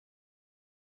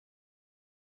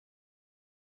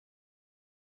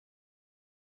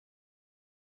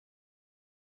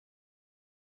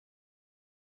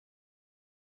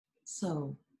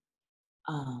So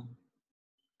I'm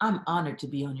honored to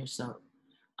be on your show.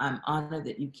 I'm honored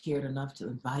that you cared enough to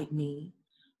invite me.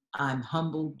 I'm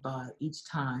humbled by each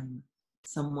time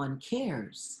someone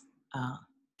cares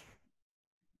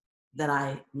that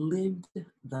I lived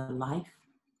the life.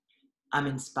 I'm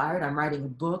inspired. I'm writing a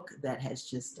book that has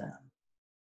just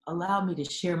allowed me to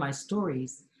share my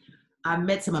stories. I've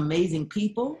met some amazing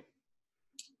people,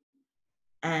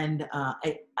 and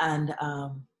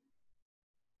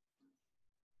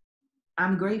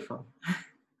I'm grateful.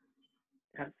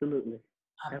 Absolutely.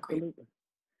 I'm Absolutely. grateful.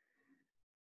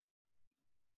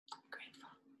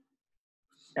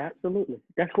 Absolutely.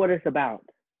 That's what it's about.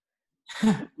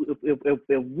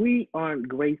 If we aren't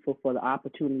grateful for the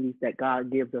opportunities that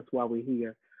God gives us while we're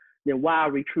here, then why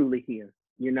are we truly here?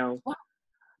 You know,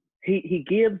 He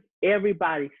gives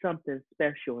everybody something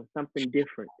special and something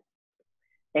different.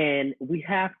 And we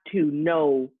have to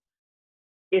know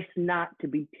it's not to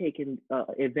be taken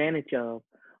advantage of,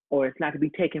 or it's not to be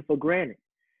taken for granted.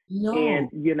 No. And,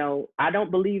 you know, I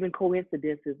don't believe in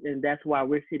coincidences, and that's why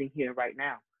we're sitting here right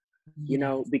now, you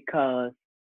know, because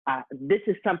this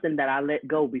is something that I let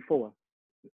go before.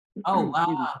 Oh,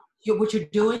 what you're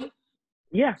doing?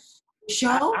 Yeah.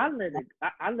 Show? I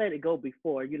let it go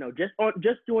before, you know, just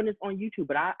doing this on YouTube.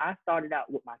 But I started out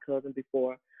with my cousin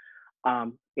before,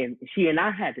 and she and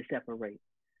I had to separate,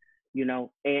 you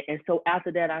know, and so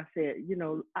after that I said, you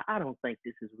know, I don't think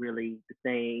this is really the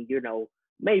thing, you know,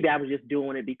 maybe I was just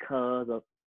doing it because of,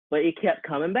 but it kept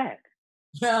coming back.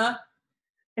 Yeah.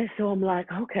 And so I'm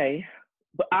like, okay,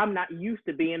 but I'm not used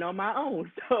to being on my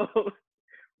own, so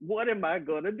what am I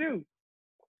gonna do?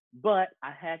 But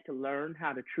I had to learn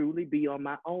how to truly be on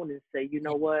my own and say, you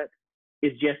know what,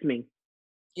 it's just me.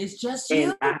 It's just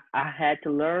you. And I had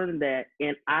to learn that.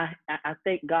 And I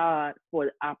thank God for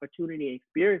the opportunity and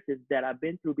experiences that I've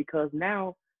been through, because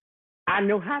now I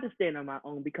know how to stand on my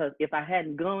own. Because if I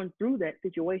hadn't gone through that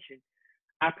situation,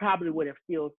 I probably would have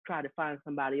still tried to find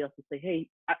somebody else to say, hey,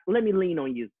 let me lean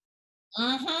on you.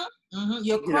 Mm-hmm. Mm-hmm.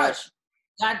 Your crutch.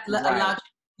 God allowed you to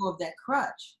go of that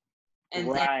crutch. And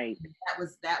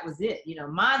that was it. You know,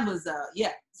 mine was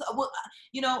So well,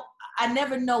 you know, I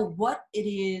never know what it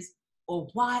is or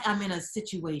why I'm in a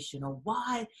situation or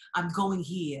why I'm going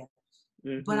here.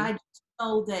 Mm-hmm. But I just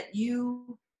know that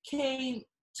you came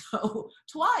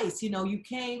twice. You know, you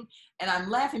came, and I'm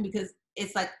laughing because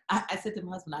it's like I said to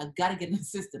my husband, I got to get an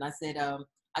assistant. I said,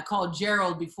 I called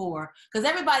Gerald before because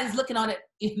everybody's looking on it,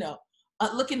 you know,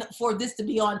 looking for this to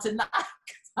be on tonight.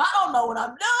 I don't know what I'm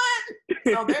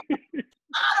doing. So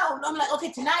I don't know. I'm like,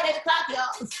 okay, tonight 8:00,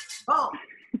 y'all.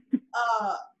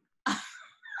 Oh,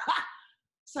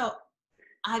 so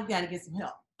I've got to get some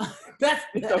help. That's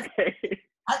okay.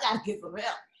 I got to get some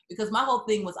help because my whole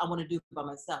thing was I want to do it by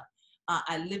myself.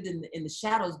 I lived in the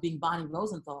shadows, being Bonnie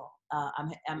Rosenthal.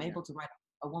 I'm able to write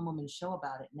a one-woman show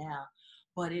about it now,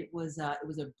 but it was a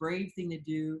brave thing to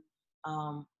do,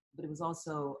 but it was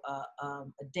also a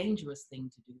dangerous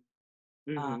thing to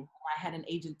do. I had an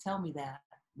agent tell me that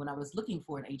when I was looking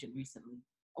for an agent recently.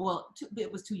 Well,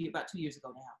 it was about 2 years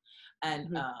ago now.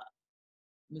 And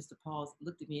Mr. Paul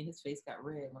looked at me and his face got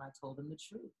red when I told him the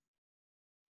truth.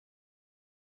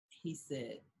 He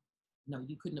said, no,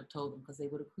 you couldn't have told them because they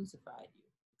would have crucified you.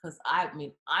 Because I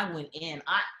went in.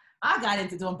 I got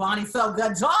into doing Bonnie so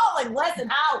good. Darling, listen,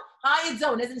 how you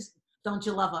doing? Don't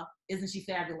you love her? Isn't she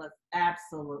fabulous?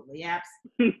 Absolutely.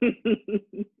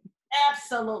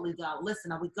 Absolutely, darling.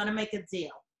 Listen, are we going to make a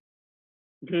deal?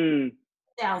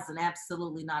 1,000,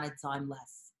 absolutely not a dime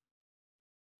less.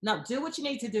 No, do what you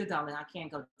need to do, darling. I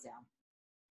can't go down.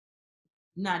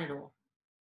 Not at all.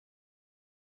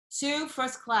 2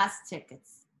 first-class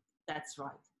tickets. That's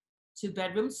right.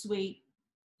 2-bedroom suite,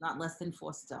 not less than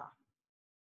 4-star.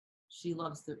 She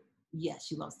loves the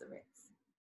Ritz.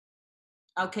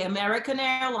 Okay, American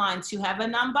Airlines, you have a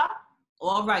number?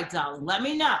 All right, darling. Let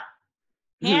me know.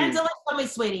 Handle it for me,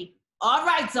 sweetie. All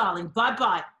right, darling.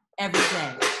 Bye-bye. Every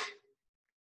day.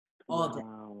 All day.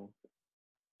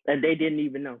 And they didn't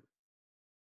even know.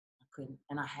 I couldn't.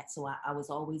 And I was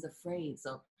always afraid.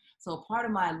 So part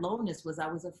of my aloneness was I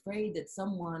was afraid that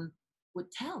someone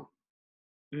would tell.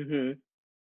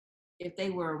 If they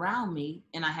were around me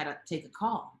and I had to take a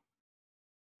call.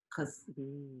 Because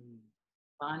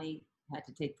Bonnie had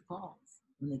to take the calls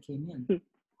when they came in.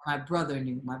 My brother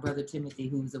knew. My brother Timothy,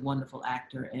 who's a wonderful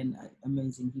actor and an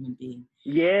amazing human being.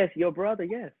 Yes, your brother.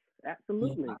 Yes,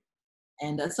 absolutely. Yeah.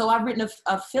 And so I've written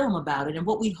a film about it. And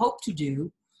what we hope to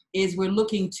do is we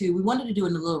wanted to do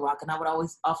in Little Rock. And I would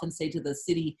often say to the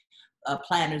city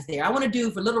planners there, I want to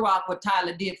do for Little Rock what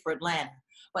Tyler did for Atlanta.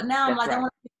 But now I'm like, right.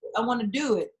 I want to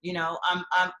do it. You know,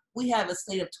 we have a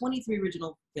slate of 23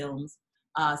 original films,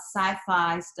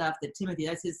 sci-fi stuff that Timothy,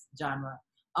 that's his genre.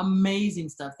 Amazing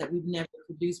stuff that we've never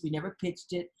produced. We never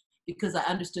pitched it because I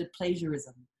understood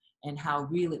plagiarism and how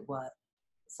real it was.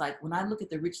 It's like when I look at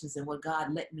the richness and what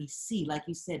God let me see, like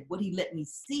you said, what he let me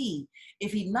see,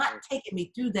 if he'd not taken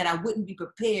me through that, I wouldn't be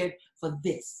prepared for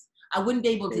this. I wouldn't be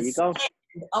able to stand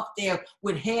up there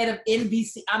with head of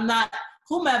NBC. I'm not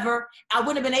whomever. I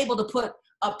wouldn't have been able to put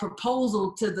a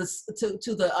proposal to the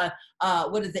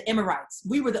Emirates.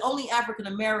 We were the only African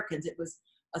Americans. It was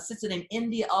a sister named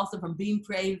India, also from Beam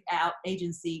Creative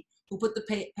Agency, who put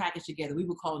the package together. We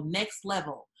were called Next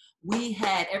Level. We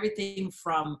had everything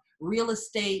from real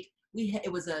estate.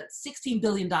 It was a $16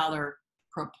 billion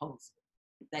proposal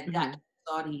that got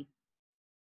Saudi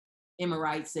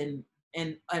Emirates, and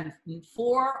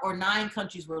 4 or 9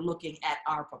 countries were looking at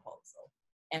our proposal.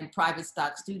 And Private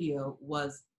Stock Studio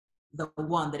was the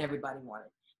one that everybody wanted.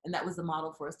 And that was the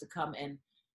model for us to come and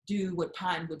do what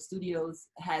Pinewood Studios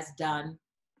has done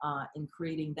in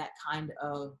creating that kind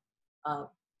of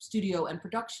studio and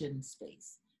production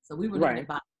space. So we were looking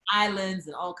at islands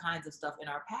and all kinds of stuff in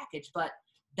our package, but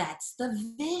that's the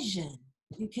vision.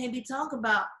 You can't be talking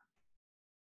about,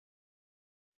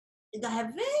 you gotta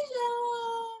have vision.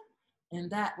 And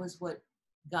that was what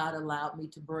God allowed me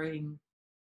to bring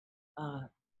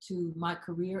to my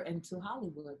career and to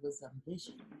Hollywood, was a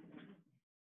vision.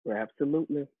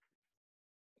 Absolutely.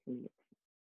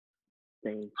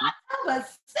 Thank you. October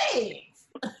 6th.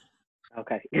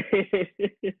 Okay.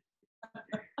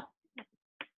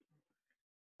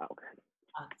 Okay.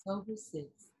 October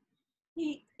 6th.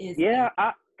 He is.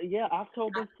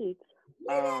 October 6th.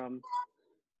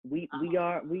 We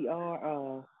are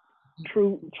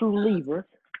true leavers.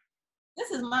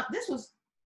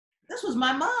 This was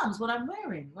my mom's, what I'm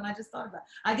wearing, when I just thought about it.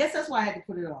 I guess that's why I had to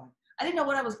put it on. I didn't know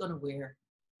what I was going to wear.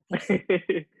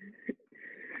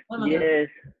 Yes.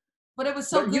 But it was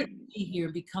so good to be here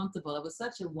and be comfortable. It was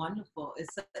such a wonderful,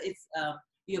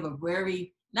 you have a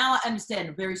very, now I understand,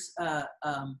 a very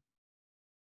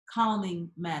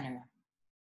calming manner.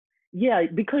 Yeah,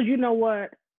 because you know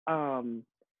what? I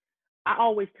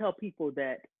always tell people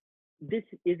that this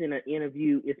isn't an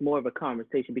interview, it's more of a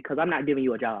conversation, because I'm not giving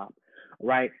you a job,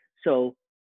 right? So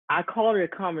I call it a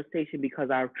conversation because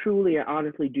I truly and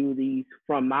honestly do these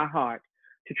from my heart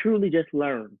to truly just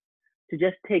learn, to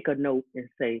just take a note and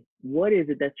say, what is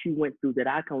it that you went through that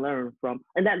I can learn from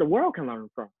and that the world can learn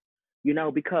from? You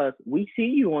know, because we see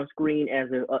you on screen as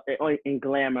in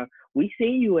glamour. We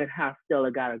see you in How Stella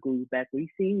Got a Groove Back. We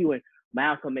seen you in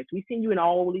Malcolm X. We seen you in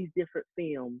all these different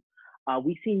films.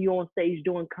 We seen you on stage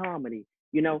doing comedy.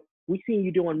 You know, we seen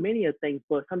you doing many of things,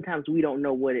 but sometimes we don't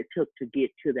know what it took to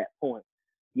get to that point.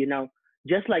 You know,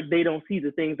 just like they don't see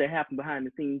the things that happen behind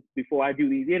the scenes before I do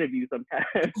these interviews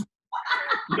sometimes.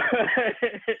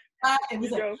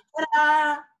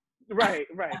 Right.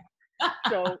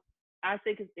 So I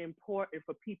think it's important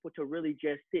for people to really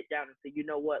just sit down and say, you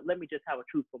know what, let me just have a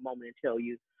truthful moment and tell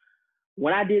you,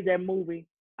 when I did that movie,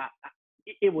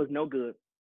 it was no good.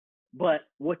 But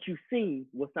what you seen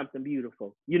was something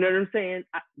beautiful. You know what I'm saying?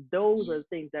 Those are the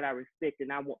things that I respect,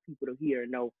 and I want people to hear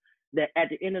and know that at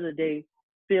the end of the day,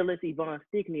 Phyllis Yvonne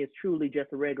Stickney is truly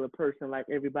just a regular person like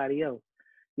everybody else,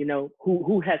 you know,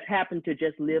 who has happened to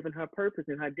just live in her purpose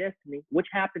and her destiny, which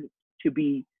happened to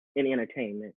be in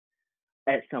entertainment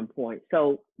at some point.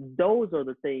 So those are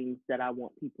the things that I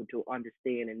want people to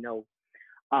understand and know.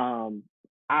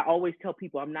 I always tell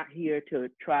people I'm not here to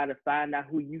try to find out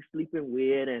who you sleeping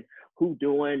with and who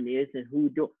doing this and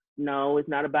no, it's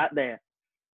not about that.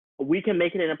 We can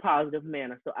make it in a positive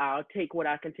manner. So I'll take what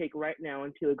I can take right now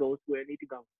until it goes where it needs to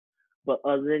go. But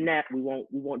other than that, we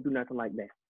won't do nothing like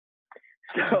that.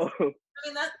 So I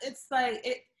mean, it's like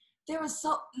it. There was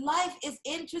life is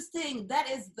interesting.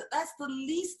 That's the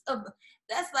least of.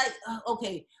 That's like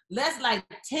okay. Let's like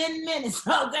 10 minutes.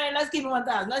 Okay, let's keep it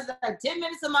 1,000. Let's like 10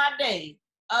 minutes of my day.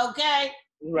 Okay.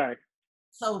 Right.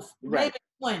 So maybe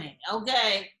 20.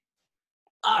 Okay.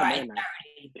 All right.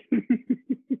 30.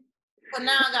 But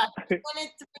now I got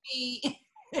 23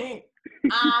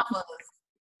 hours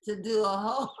to do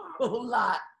a whole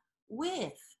lot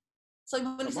with. So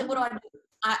when you say, what do I do?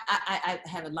 I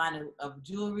have a line of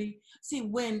jewelry. See,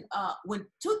 when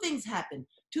 2 things happened.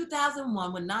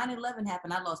 2001, when 9/11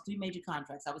 happened, I lost 3 major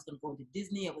contracts. I was going to go into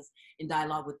Disney. I was in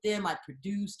dialogue with them. I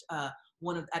produced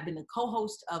I've been a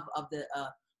co-host of the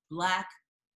Black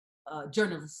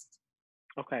journalist.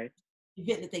 Okay.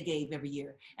 Event that they gave every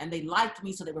year, and they liked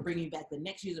me, so they were bringing me back the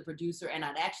next year as a producer, and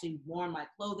I'd actually worn my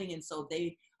clothing, and so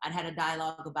I'd had a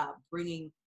dialogue about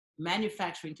bringing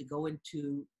manufacturing to go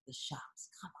into the shops.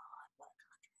 Come on, what a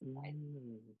contract. Right.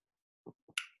 Mm.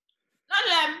 Not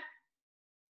them.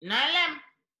 Not them.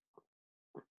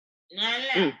 Not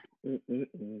them.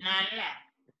 Not them.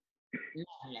 Not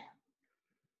them.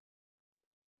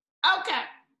 Okay.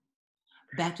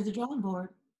 Back to the drawing board.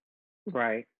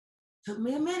 Right. Took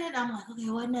me a minute. I'm like, okay,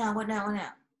 what now? What now? What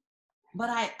now? But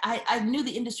I knew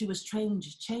the industry was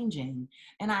changing,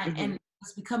 and and it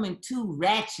was becoming too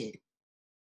ratchet.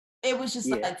 It was just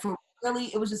like, for really,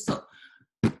 it was just so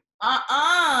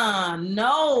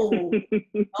no. No.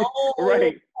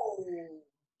 Right.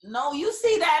 No, you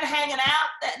see that hanging out?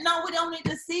 That no, we don't need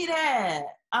to see that.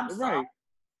 I'm sorry. Right.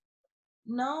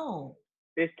 No.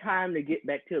 It's time to get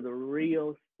back to the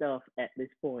real stuff at this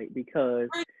point because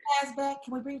Bring class back.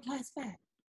 Can we bring class back?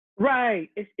 right.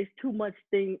 It's too much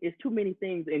thing. It's too many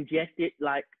things injected.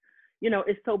 Like,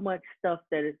 it's so much stuff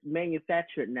that is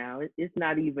manufactured now. It's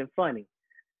not even funny.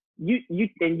 You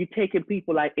taking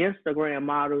people like Instagram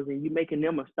models and you making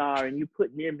them a star and you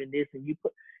putting them in this and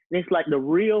and it's like the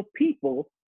real people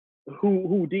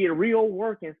who did real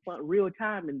work and spent real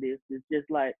time in this. It's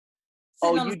just like,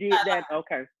 oh, you did that.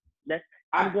 Okay,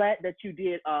 I'm glad that you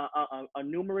did a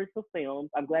numerous of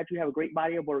films. I'm glad you have a great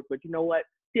body of work, but you know what?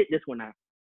 Sit this one out.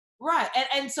 Right,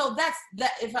 and so that's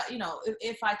that. If I,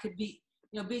 if I could be,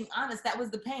 being honest, that was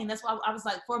the pain. That's why I was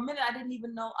like, for a minute, I didn't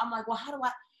even know. I'm like, well, how do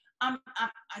I?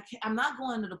 I'm not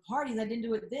going to the parties. I didn't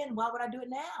do it then. Why would I do it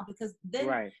now? Because then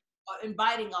right.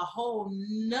 Inviting a whole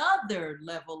nother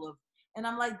level of, and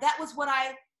I'm like, that was what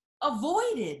I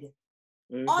avoided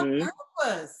on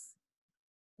purpose.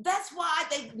 That's why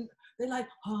they're like,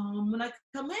 when I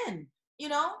come in,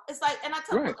 it's like, and I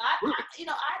told them,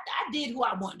 I did who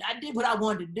I wanted. I did what I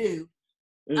wanted to do.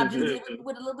 I just did it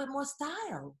with a little bit more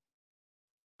style.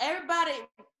 Everybody,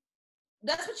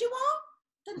 that's what you want?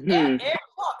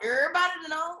 Everybody to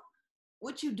know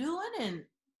what you doing and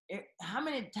how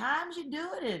many times you do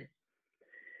it, and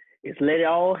it's let it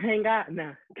all hang out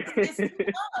now. It's too much.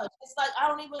 It's like I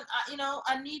don't even,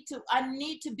 I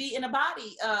need to be in a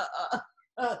body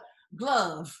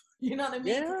glove. You know what I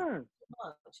mean? Yeah.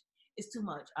 It's too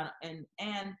much.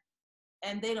 And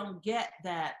they don't get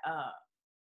that.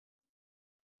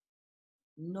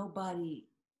 Nobody.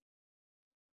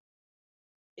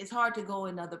 It's hard to go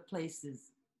in other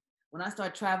places. When I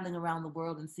start traveling around the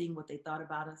world and seeing what they thought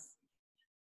about us,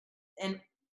 and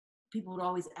people would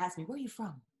always ask me, "Where are you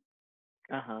from?"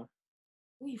 Where are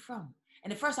you from?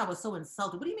 And at first I was so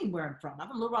insulted. What do you mean where I'm from? I'm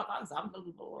from Little Rock, Arkansas. I'm from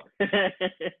Little Rock.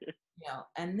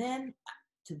 And then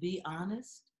to be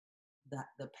honest,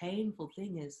 the painful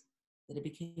thing is that it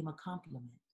became a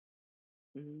compliment.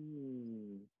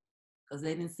 Because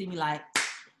they didn't see me like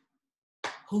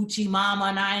Hoochie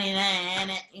Mama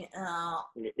 99,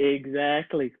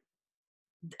 Exactly.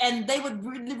 And they would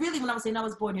really, when I was saying I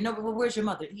was born here, no, but where's your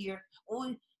mother? Here.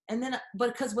 And then,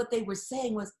 but because what they were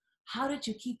saying was, how did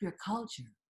you keep your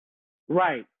culture?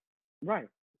 Right. There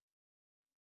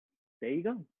you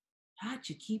go. How did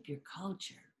you keep your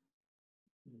culture?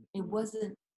 It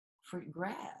wasn't for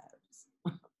grabs.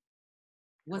 It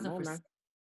wasn't for.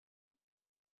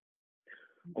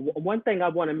 One thing I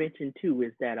want to mention too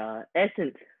is that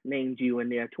Essence named you in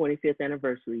their 25th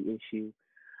anniversary issue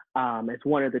as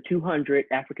one of the 200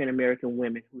 African American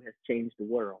women who has changed the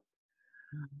world.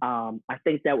 I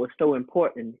think that was so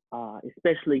important,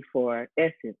 especially for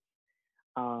Essence,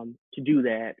 to do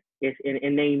that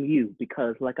and name you,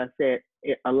 because like I said,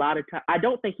 a lot of time, I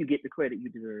don't think you get the credit you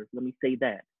deserve. Let me say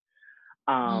that.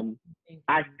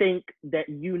 I think that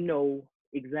you know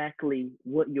exactly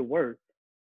what you're worth.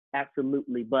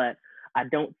 Absolutely. But I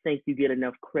don't think you get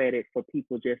enough credit for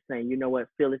people just saying, you know what,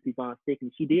 Phyllis Yvonne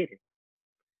Stickney, she did it.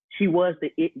 She was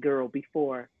the it girl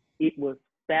before it was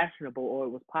fashionable or it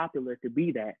was popular to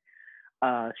be that.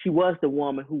 She was the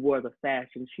woman who wore the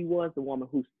fashion. She was the woman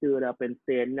who stood up and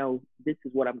said, no, this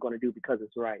is what I'm going to do because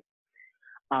it's right.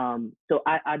 So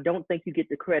I don't think you get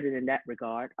the credit in that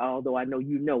regard, although I know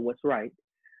you know what's right.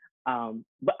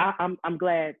 But I'm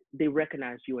glad they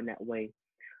recognize you in that way.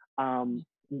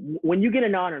 When you get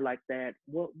an honor like that,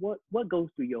 what goes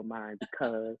through your mind?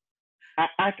 Because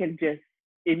I can just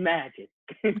imagine.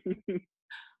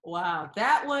 Wow,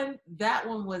 that one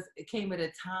came at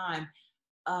a time.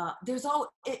 There's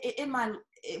all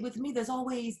with me. There's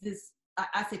always this.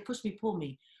 I say push me, pull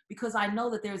me, because I know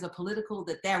that there's a political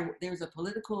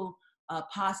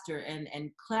posture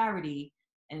and clarity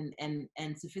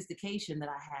and sophistication that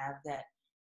I have that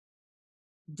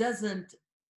doesn't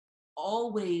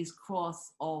always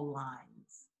cross all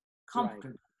lines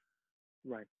comfortably.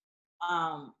 Right.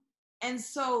 And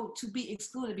so to be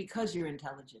excluded because you're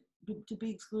intelligent, to be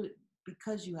excluded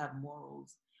because you have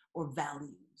morals or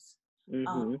values,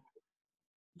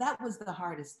 that was the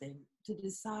hardest thing, to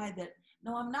decide that,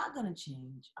 no, I'm not going to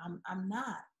change. I'm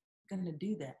not going to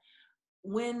do that.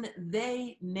 When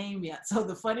they named me, so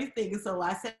the funny thing is, so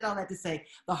I said all that to say,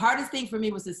 the hardest thing for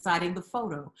me was deciding the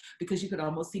photo, because you could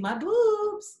almost see my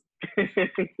boobs.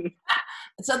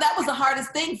 So that was the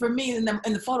hardest thing for me in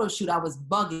the photo shoot. I was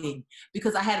bugging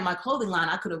because I had in my clothing line,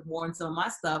 I could have worn some of my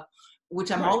stuff,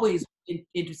 which I'm always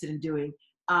interested in doing.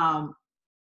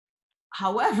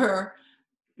 However,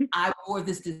 I wore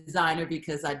this designer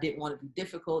because I didn't want to be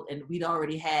difficult, and we'd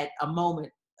already had a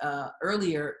moment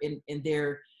earlier in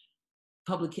their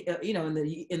public,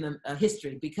 in the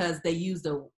history, because they used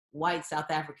a white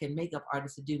South African makeup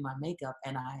artist to do my makeup,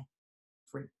 and I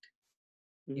freaked.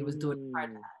 It was during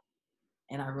apartheid,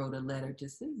 and I wrote a letter to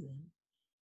Susan,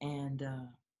 and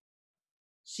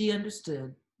she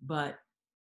understood, but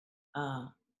I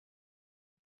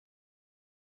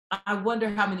wonder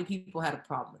how many people had a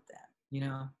problem with that,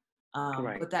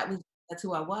 But that's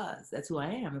who I was. That's who I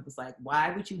am. It was like,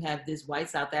 why would you have this white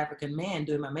South African man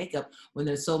doing my makeup when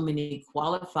there's so many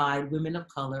qualified women of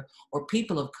color or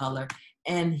people of color,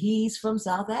 and he's from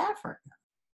South Africa?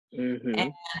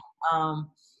 And,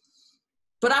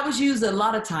 but I was used a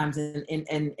lot of times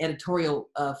in editorial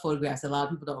photographs. A lot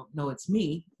of people don't know it's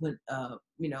me. When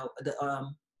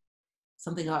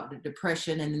something about the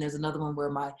depression, and then there's another one where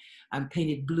I'm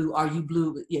painted blue. Are you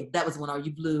blue? Yeah, that was one. Are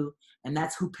you blue? And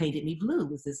that's who painted me blue,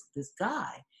 was this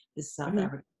guy, this South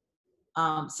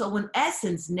African. So when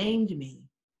Essence named me,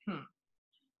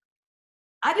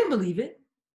 I didn't believe it.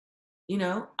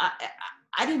 I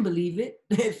didn't believe it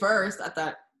at first. I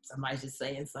thought somebody's just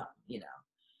saying something,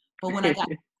 But when I got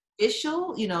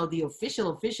official, the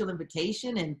official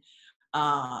invitation, and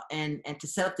to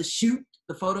set up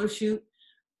the photo shoot,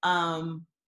 I'm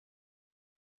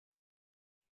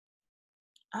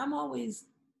always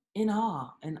in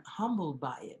awe and humbled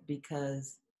by it,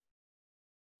 because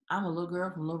I'm a little girl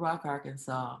from Little Rock,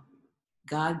 Arkansas.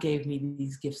 God gave me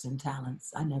these gifts and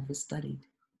talents I never studied.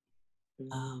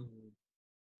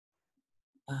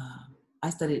 I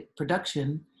studied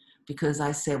production because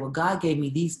I said, well, God gave me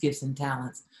these gifts and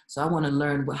talents, so I want to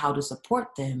learn how to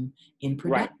support them in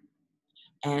production.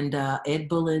 Right. And Ed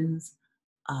Bullins,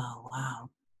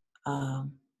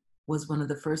 was one of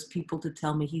the first people to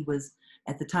tell me.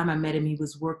 At the time I met him, he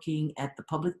was working at the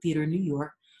Public Theater in New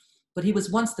York, but he was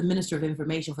once the Minister of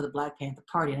Information for the Black Panther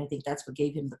Party, and I think that's what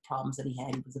gave him the problems that he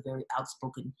had. He was a very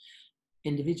outspoken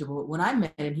individual. When I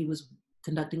met him, he was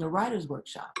conducting a writer's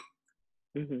workshop.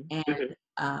 And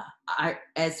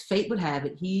as fate would have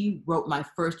it, he wrote my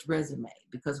first resume,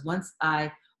 because once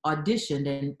I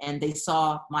auditioned and they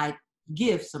saw my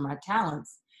gifts or my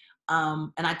talents,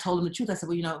 and I told him the truth. I said,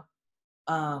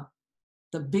 well,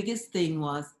 the biggest thing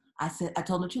was, I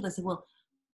told him the truth. I said, well,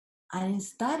 I didn't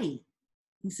study.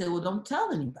 He said, well, don't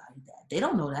tell anybody that. They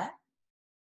don't know that.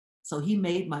 So he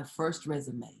made my first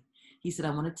resume. He said,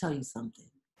 I want to tell you something.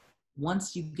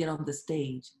 Once you get on the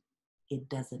stage, it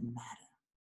doesn't matter.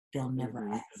 They'll never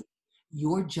ask.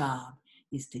 Your job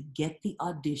is to get the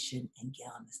audition and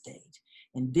get on the stage.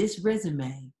 And this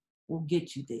resume will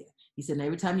get you there. He said,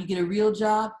 every time you get a real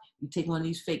job, you take one of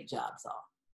these fake jobs off.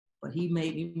 But he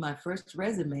made me my first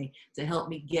resume to help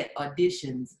me get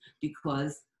auditions,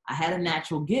 because I had a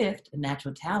natural gift, a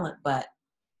natural talent, but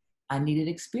I needed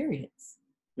experience.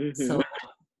 So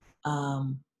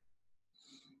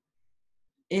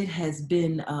it has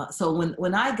been, so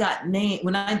when I got named,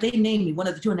 they named me one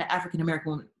of the 200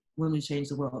 African-American women who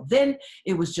changed the world, then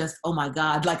it was just, oh my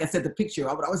God, like I said, the picture,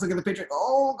 I was looking at the picture,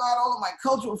 oh God, all of my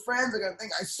cultural friends are gonna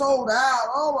think I sold out,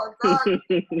 oh my God.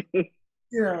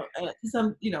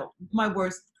 My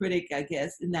worst critic, I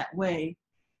guess, in that way.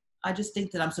 I just think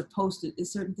that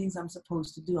there's certain things I'm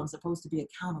supposed to do. I'm supposed to be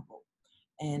accountable.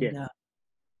 And,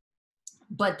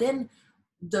 but then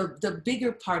the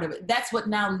bigger part of it, that's what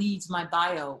now leads my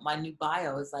new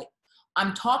bio is like,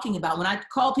 I'm talking about, when I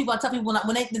call people, I tell people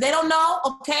when they don't know,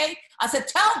 okay? I said,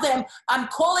 tell them I'm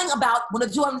calling about one of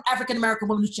the 200 African-American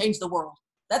women who changed the world.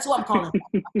 That's who I'm calling about,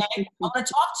 okay? I'm going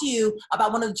to talk to you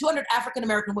about one of the 200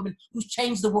 African-American women who's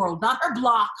changed the world. Not her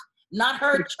block, not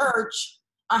her church.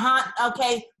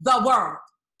 Okay, the world.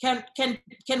 Can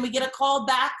we get a call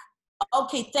back?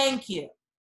 Okay, thank you.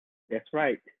 That's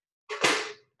right.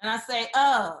 And I say,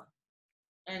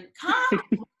 and comedy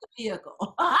was the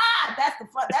vehicle. That's the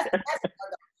fun. That's the best part.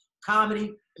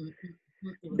 Comedy.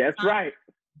 That's comedy. Right.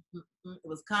 It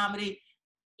was comedy.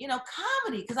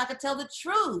 Comedy, because I could tell the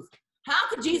truth. How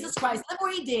could Jesus Christ live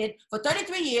where he did for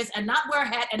 33 years and not wear a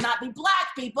hat and not be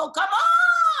black, people? Come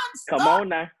on! Come on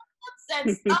now.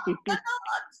 Nonsense. Stop the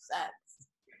nonsense.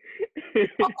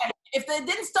 Okay, If they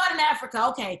didn't start in Africa,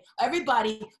 okay,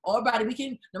 everybody, we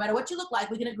can, no matter what you look like,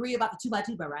 we can agree about the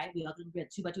 2x2, right? We all can agree on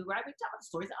 2x2, right? We talk about the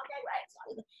stories. Okay, right.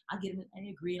 So I get them and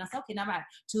agree. And I say, okay, now right.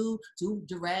 Two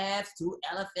giraffes, 2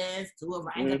 elephants, 2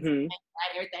 orangutans,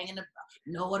 right? Everything in the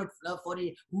Noah, the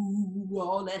 40,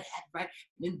 all that happened, right?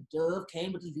 Then the dove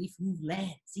came with the leaf,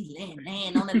 land. See,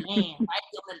 land on the land, right?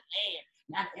 On the land.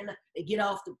 Now they get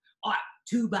off the ark,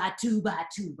 2x2 by 2 by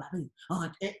 2.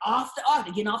 Off the ark,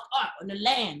 they get off the ark on the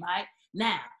land, right?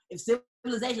 Now, if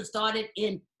civilization started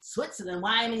in Switzerland,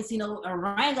 why ain't see no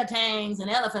orangutans and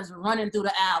elephants running through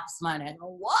the Alps, man? I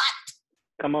go, what?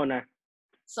 Come on now.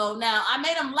 So now I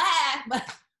made them laugh, but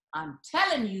I'm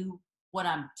telling you what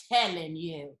I'm telling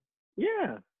you.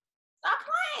 Yeah. Stop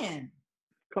playing.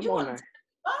 Come on now.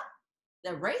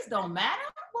 The race don't matter?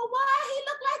 Well, why he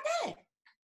look like that?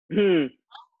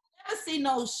 Never see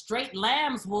no straight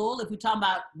lamb's wool if we're talking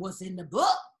about what's in the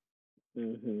book.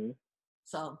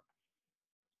 So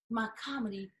my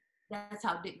comedy, that's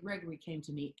how Dick Gregory came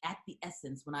to me at the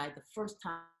Essence when the first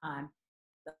time,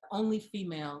 the only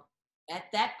female at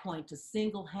that point to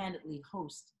single-handedly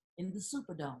host in the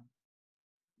Superdome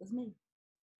was me.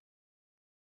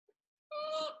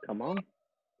 Come on.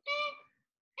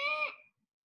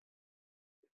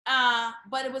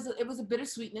 But it was a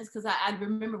bittersweetness because I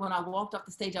remember when I walked off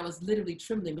the stage, I was literally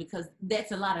trembling because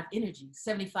that's a lot of energy.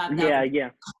 75,000. Yeah.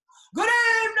 Good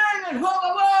evening, whoa,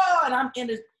 whoa, whoa. And I'm in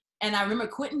this, and I remember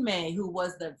Quentin May, who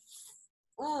was the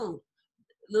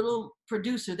little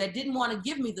producer that didn't want to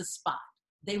give me the spot.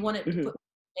 They wanted to put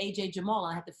AJ Jamal,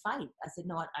 and I had to fight. I said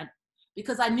no,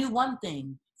 because I knew one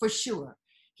thing for sure: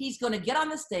 he's going to get on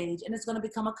the stage, and it's going to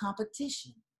become a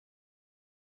competition.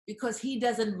 Because he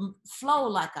doesn't flow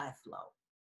like I flow.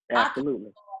 Absolutely. I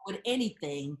can flow with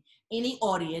anything, any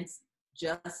audience,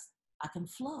 I can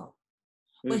flow.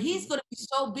 But he's going to be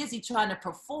so busy trying to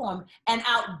perform and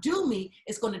outdo me,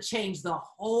 it's going to change the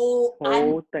whole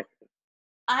thing.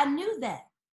 I knew that.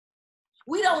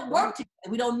 We don't work together.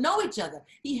 We don't know each other.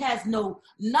 He has no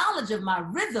knowledge of my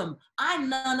rhythm. I'm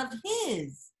none of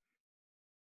his.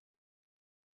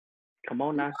 Come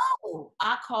on now. No.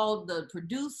 I called the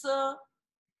producer.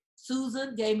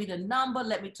 Susan gave me the number,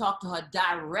 let me talk to her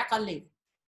directly.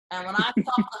 And when I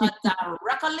talked to her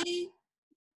directly,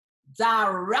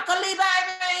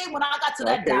 baby, when I got to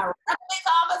that directly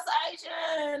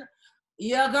conversation,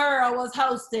 your girl was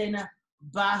hosting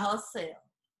by herself.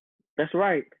 That's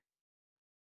right.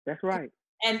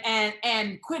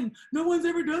 And Quentin, no one's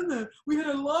ever done that. We had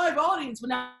a live audience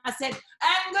when I said,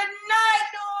 and good night,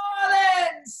 New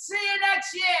Orleans. See you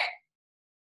next year.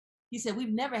 He said,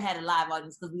 we've never had a live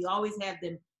audience because we always have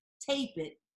them tape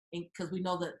it because we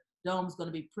know the dome's going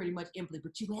to be pretty much empty,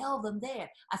 but you held them there.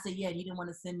 I said, yeah, you didn't want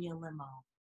to send me a limo.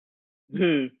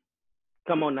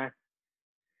 Come on now.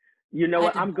 You know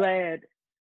what? I'm glad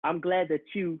that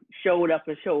you showed up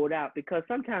and showed out because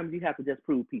sometimes you have to just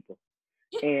prove people.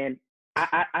 And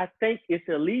I think it's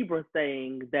a Libra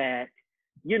thing that,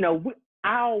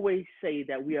 I always say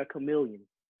that we are chameleons,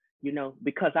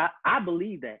 because I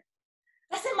believe that.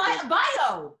 That's in my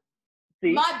bio.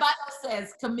 See? My bio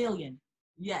says chameleon.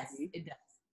 Yes, it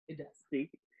does. See?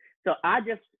 So I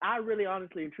really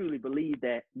honestly and truly believe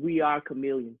that we are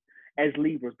chameleons as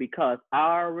Libras because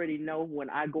I already know when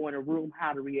I go in a room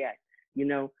how to react.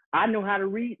 I know how to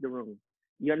read the room.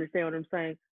 You understand what I'm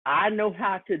saying? I know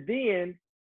how to then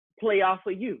play off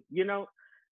of you,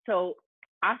 So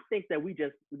I think that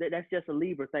that's just a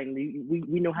Libra thing.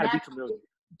 We know how to be chameleons.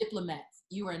 Diplomats.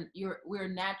 We're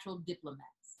natural diplomats.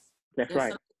 That's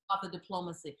right. Something about the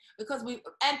diplomacy because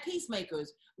and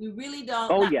peacemakers. We really don't.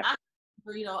 Oh yeah.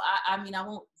 I mean, I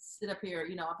won't sit up here.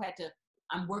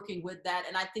 I'm working with that,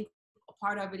 and I think a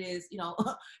part of it is,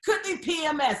 could be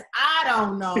PMS. I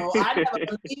don't know. I never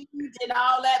believed in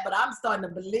all that, but I'm starting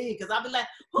to believe because I'll be like,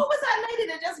 who was that lady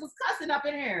that just was cussing up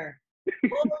in here?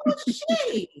 Who was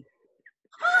she?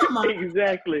 Come on.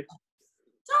 Exactly.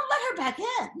 Don't let her back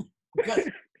in. Because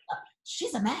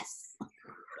she's a mess.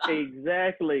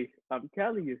 Exactly. I'm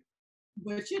telling you.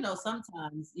 But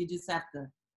sometimes you just have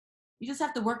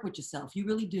to work with yourself. You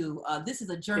really do. This is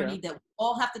a journey that we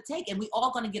all have to take, and we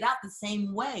all going to get out the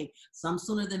same way. Some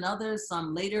sooner than others,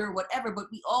 some later, whatever.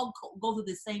 But we all go through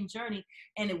the same journey.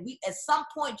 And at some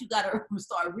point, you got to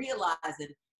start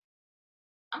realizing,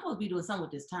 I'm supposed to be doing something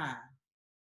with this time.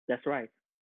 That's right.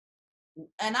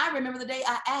 And I remember the day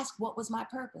I asked, what was my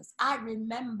purpose? I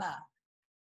remember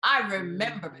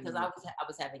because I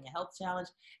was having a health challenge,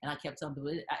 and I kept telling people,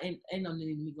 ain't no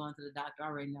need me going to the doctor. I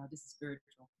already know this is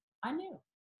spiritual. I knew.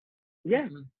 Yeah.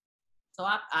 So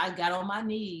I got on my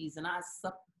knees and I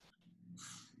supped.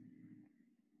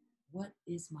 What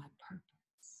is my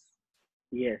purpose?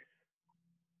 Yes.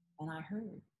 And I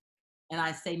heard. And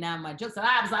I say now my jokes. And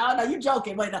I was like, oh no, you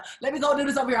joking. Wait, no. Let me go do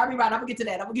this over here. I'll be right. I'm gonna get to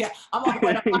that. I'll get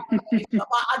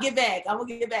back. I'm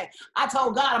gonna get back. I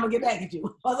told God I'm gonna get back at you.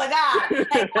 I was like, God,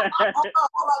 hey, oh my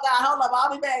God, hold up.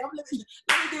 I'll be back. Let me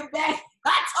get back.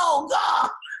 I told God.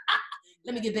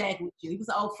 Let me get back with you. He was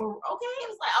like, oh, okay. He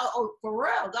was like, oh, for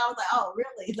real. God was like, oh,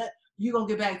 really? You gonna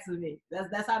get back to me.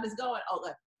 That's how this going. Oh,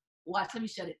 look. Watch, let me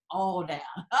shut it all down.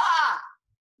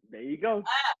 There you go.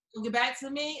 You get back to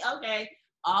me? Okay.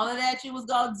 All of that you was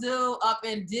gonna do up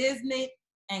in Disney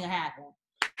ain't gonna happen.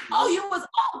 Oh,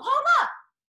 hold up.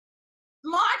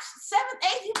 March 7th,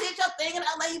 8th, you did your thing in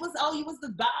LA. You was the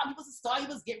bomb, you was the star, you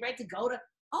was getting ready to go to,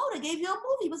 they gave you a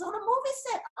movie. You was on a movie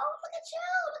set. Oh, look at you.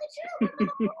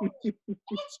 Look at you,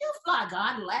 fly.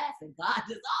 God laughing. God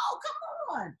just,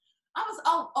 come on. I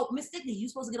was, Miss Stickney, you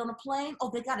supposed to get on a plane?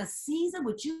 Oh, they got a season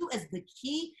with you as the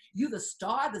key. You the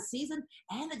star of the season,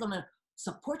 and they're gonna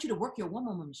support you to work your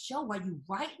one-woman show while you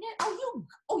writing it. You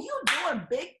doing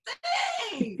big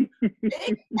things.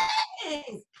 Big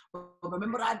things. But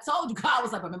remember what I told you? God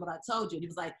was like, remember what I told you? And he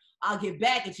was like, I'll get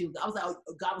back at you. I was like,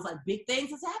 God was like, big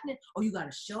things is happening. Oh, you got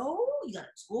a show? You got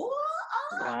a tour?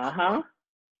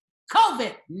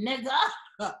 COVID, nigga.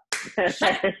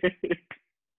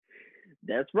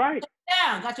 That's right.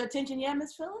 Down. Got your attention yet,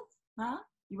 Miss Phyllis? Huh?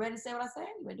 You ready to say what I said?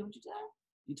 You ready to do what you tell?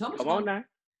 You told me. Come on now.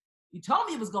 You told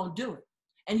me you was gonna do it.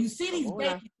 And you see these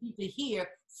babies need to hear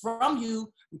from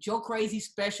you with your crazy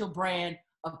special brand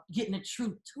of getting the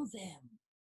truth to them.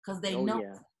 Because they know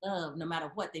love, no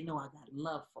matter what, they know I got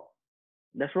love for.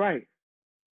 That's right.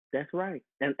 That's right.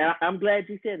 And I'm glad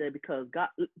you said that, because God,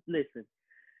 listen,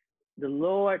 the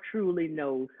Lord truly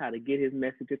knows how to get his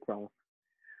message across.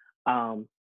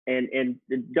 And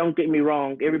don't get me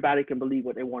wrong, everybody can believe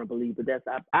what they want to believe, but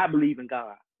I believe in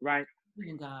God, right?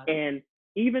 In God. And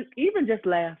even just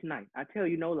last night, I tell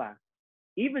you no lie,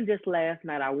 even just last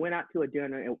night, I went out to a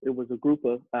dinner, and it was a group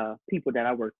of people that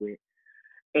I work with.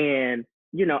 And,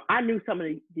 I knew some of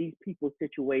these people's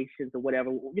situations or whatever,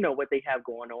 what they have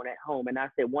going on at home. And I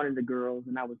said, one of the girls,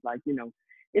 and I was like,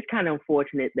 it's kind of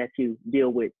unfortunate that you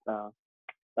deal with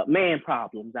man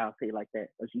problems, I'll say like that.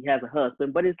 She has a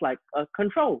husband, but it's like a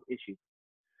control issue.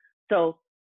 So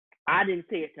I didn't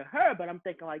say it to her, but I'm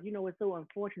thinking like, it's so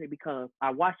unfortunate, because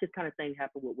I watch this kind of thing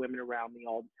happen with women around me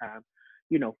all the time,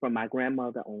 from my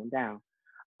grandmother on down.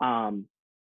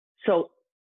 So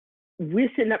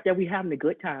we're sitting up there, we having a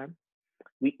good time.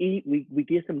 We eat, we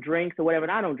get some drinks or whatever.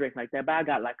 And I don't drink like that, but I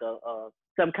got like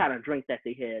some kind of drink that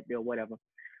they had there or whatever.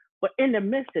 But in the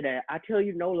midst of that, I tell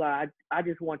you no lie, I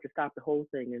just want to stop the whole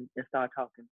thing and start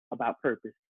talking about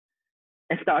purpose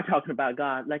and start talking about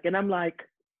God. And I'm like,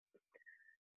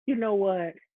 you know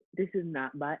what? This is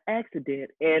not by accident.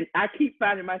 And I keep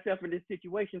finding myself in this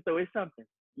situation, so it's something,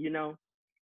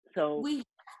 So we have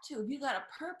to. If you got a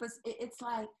purpose, it's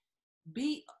like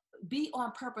be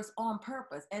on purpose.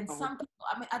 And some people,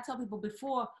 I tell people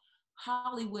before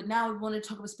Hollywood, now we want to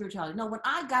talk about spirituality. No, when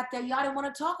I got there, y'all didn't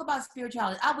want to talk about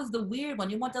spirituality. I was the weird one.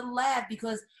 You want to laugh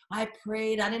because I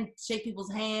prayed. I didn't shake people's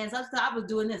hands. I was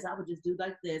doing this. I would just do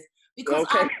like this. Because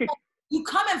you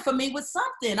coming for me with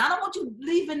something. I don't want you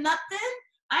leaving nothing.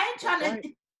 I ain't trying to,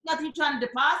 nothing you're trying to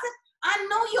deposit. I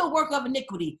know you're a work of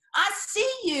iniquity. I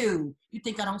see you. You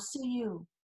think I don't see you?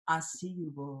 I see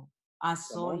you, boo. I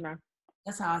saw you.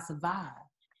 That's how I survived.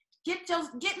 Get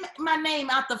my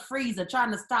name out the freezer trying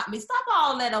to stop me. Stop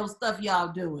all that old stuff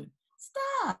y'all doing.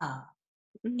 Stop.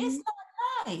 Mm-hmm. It's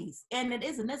not nice. And it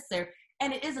isn't necessary.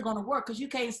 And it isn't going to work, because you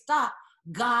can't stop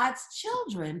God's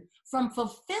children from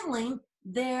fulfilling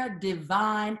their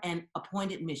divine and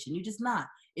appointed mission. You're just not.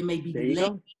 It may be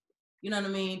delayed. You know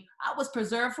what I mean? I was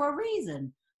preserved for a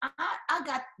reason.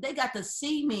 They got to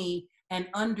see me and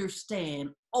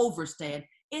understand, overstand.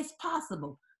 It's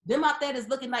possible. Them out there that's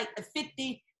looking like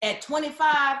 50 at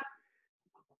 25,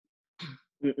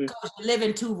 because you're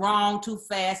living too wrong, too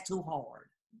fast, too hard.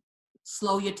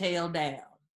 Slow your tail down.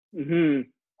 Mm-hmm.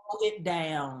 Slow it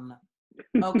down.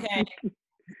 Okay?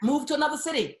 Move to another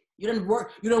city. You done wore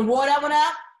that one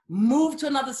out? Move to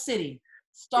another city.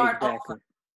 Start over.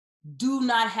 Do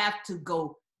not have to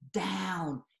go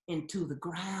down into the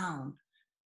ground.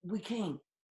 We can't.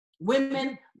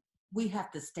 Women, we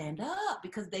have to stand up,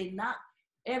 because they not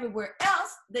everywhere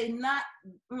else. They're not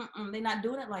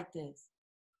doing it like this.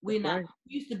 We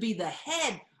used to be the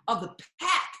head of the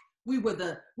pack. We were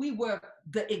the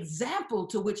example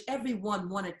to which everyone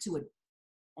wanted to.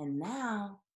 And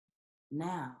now.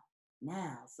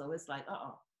 So it's like,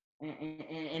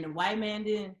 and the white man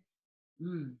did.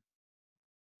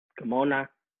 Come on now.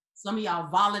 Some of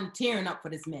y'all volunteering up for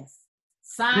this mess.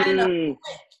 Signing up quick.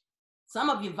 Some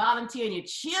of you volunteering your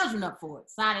children up for it,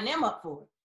 signing them up for it.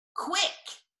 Quick.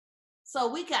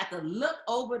 So we got to look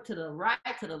over to the right,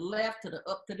 to the left, to the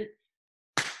up, to the...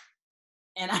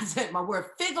 And I said, my word,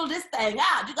 figure this thing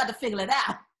out. You got to figure it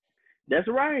out. That's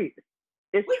right.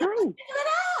 It's true. Figure it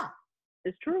out.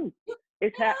 It's true.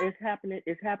 It's happening.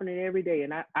 It's happening every day.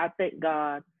 And I thank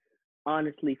God,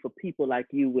 honestly, for people like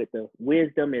you with the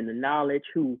wisdom and the knowledge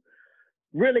who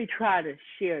really try to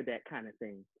share that kind of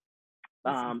thing.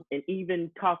 And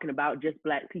even talking about just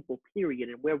Black people, period,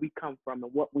 and where we come from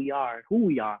and what we are and who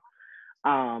we are.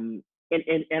 And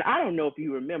I don't know if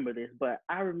you remember this, but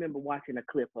I remember watching a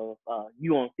clip of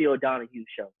you on Phil Donahue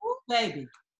show. Oh, baby.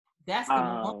 That's the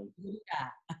one.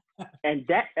 And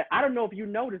that, I don't know if you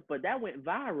noticed, but that went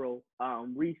viral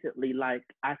recently. Like,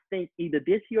 I think either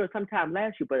this year or sometime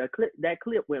last year, but that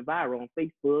clip went viral on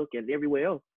Facebook and everywhere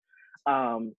else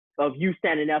of you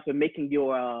standing up and making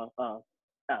your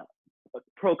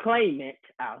proclaimment,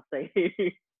 I'll say. Which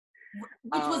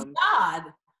was God.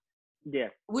 Yeah.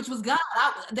 Which was God.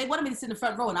 They wanted me to sit in the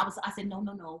front row, and I said, no.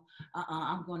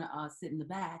 I'm going to sit in the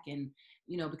back, and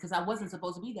because I wasn't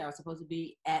supposed to be there. I was supposed to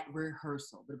be at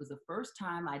rehearsal, but it was the first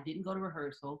time I didn't go to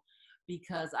rehearsal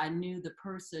because I knew the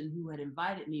person who had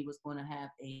invited me was going to have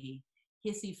a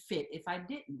hissy fit if I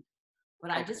didn't.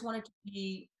 But I just wanted to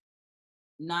be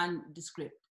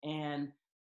nondescript, and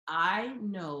I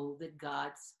know that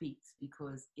God speaks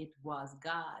because it was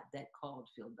God that called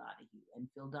Phil Donahue, and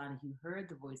Phil Donahue heard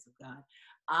the voice of God.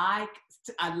 I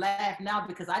laugh now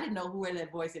because I didn't know where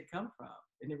that voice had come from,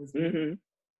 and it was me.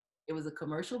 It was a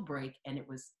commercial break, and it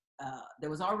was there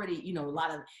was already a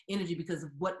lot of energy because of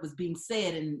what was being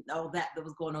said and all that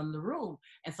was going on in the room.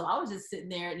 And so I was just sitting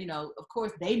there, of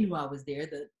course they knew I was there,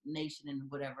 the nation and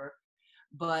whatever,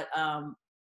 but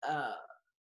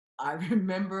I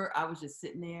remember I was just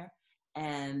sitting there,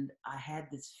 and I had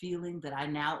this feeling that I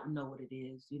now know what it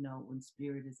is, when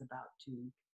Spirit is about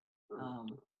to,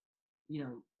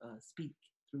 speak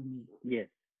through me. Yes.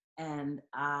 And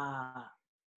I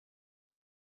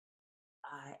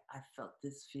felt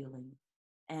this feeling,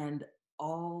 and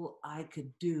all I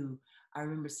could do, I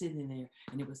remember sitting there,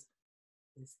 and it was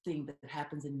this thing that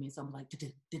happens in me. So I'm like,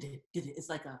 it's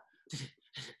like a.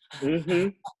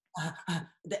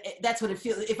 That's what it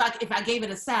feels. If I gave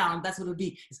it a sound, that's what it would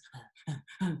be.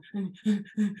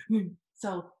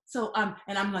 So and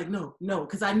I'm like, no,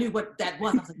 because I knew what that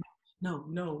was. I was like, no.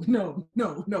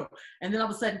 And then all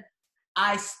of a sudden,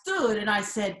 I stood and I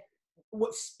said,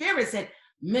 what Spirit said,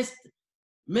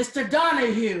 Mr.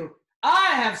 Donahue,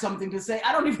 I have something to say.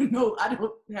 I don't even know. I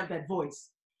don't have that voice.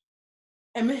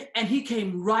 And he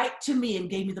came right to me and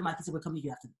gave me the mic. He said, we'll come to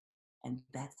you after. And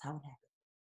that's how it happened.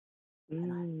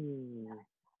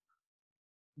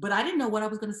 But I didn't know what I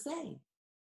was going to say.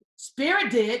 Spirit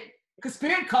did, because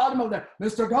Spirit called him over there,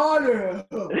 Mr. Donahue.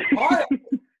 And I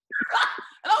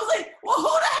was like, well, who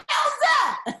the hell's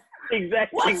that?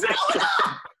 Exactly. What's going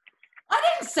on? I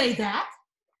didn't say that.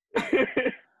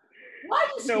 Why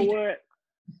you know what?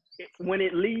 When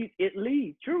it leaves,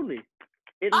 truly.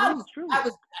 It leaves, truly.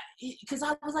 Because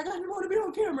I was like, I didn't want to be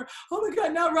on camera. Oh my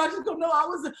God, now Roger's going to know I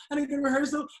didn't get a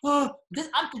rehearsal. I'm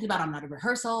thinking about I'm not a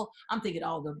rehearsal. I'm thinking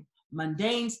all the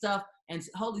mundane stuff. And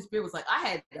Holy Spirit was like, I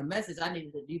had a message I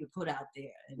needed you to put out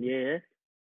there.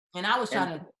 And I was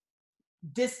trying to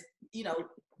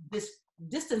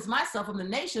distance myself from the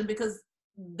nation because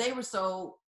they were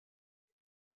so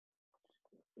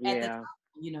at the time,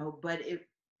 but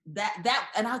that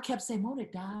and I kept saying, won't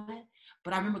it die?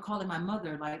 But I remember calling my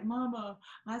mother, like, Mama,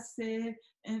 I said,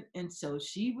 and so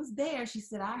she was there. She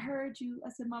said, I heard you. I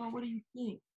said, Mama, what do you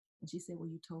think? And she said, well,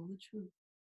 you told the truth.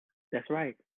 That's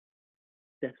right.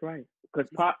 That's right. Because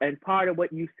part of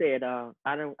what you said, I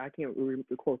can't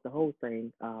quote the whole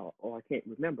thing, or I can't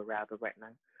remember rather right now.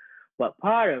 But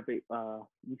part of it,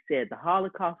 you said the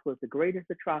Holocaust was the greatest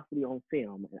atrocity on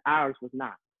film, and ours was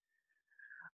not.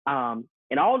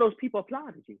 And all those people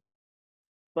applauded you.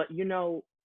 But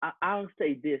I'll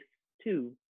say this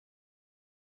too.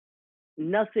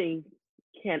 Nothing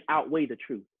can outweigh the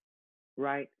truth,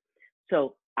 right?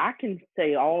 So I can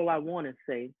say all I want to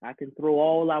say. I can throw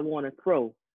all I want to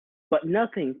throw, but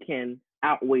nothing can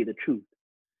outweigh the truth.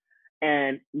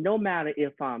 And no matter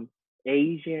if I'm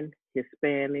Asian,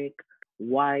 Hispanic,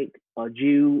 white, or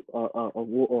Jew,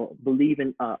 or believe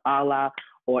in Allah,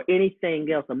 or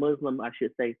anything else, a Muslim, I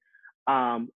should say,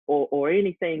 or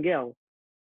anything else,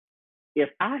 if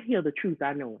I hear the truth,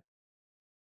 I know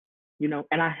it.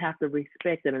 And I have to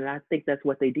respect it, and I think that's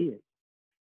what they did.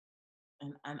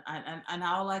 And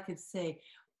all I could say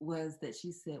was that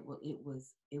she said, well, it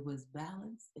was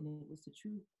balanced and it was the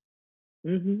truth.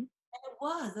 Mm-hmm. And it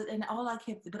was, and all I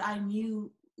kept, but I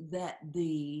knew that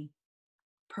the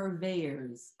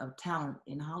purveyors of talent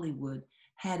in Hollywood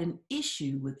had an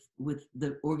issue with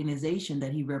the organization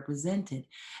that he represented.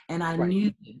 And I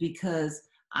knew because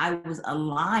I was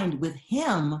aligned with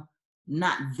him,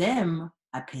 not them,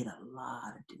 I paid a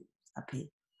lot of dues.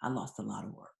 I lost a lot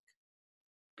of work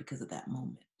because of that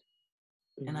moment.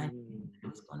 And I knew it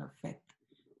was going to affect.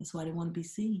 That's why I didn't want to be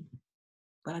seen.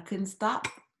 But I couldn't stop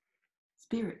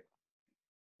spirit.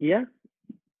 Yeah.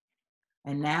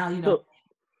 And now,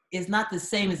 it's not the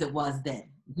same as it was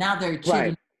then. Now their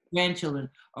children, grandchildren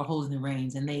are holding the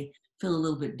reins, and they feel a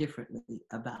little bit differently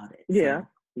about it. Yeah, so.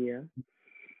 Yeah.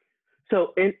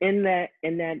 So in that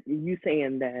you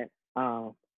saying that,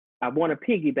 I want to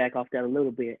piggyback off that a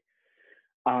little bit,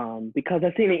 because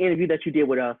I seen an interview that you did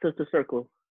with Sister Circle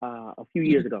a few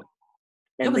years ago,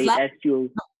 and they asked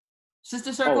you. No,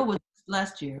 Sister Circle was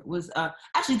last year. Was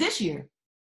actually this year.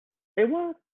 It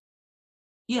was.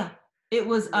 Yeah, it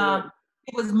was.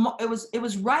 It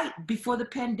was right before the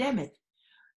pandemic,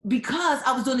 because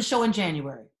I was doing the show in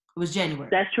January. It was January.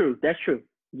 That's true.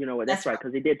 You know what? That's right,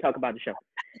 because they did talk about the show.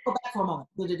 Go back for a moment.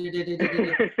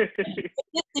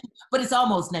 But it's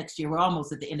almost next year. We're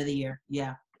almost at the end of the year.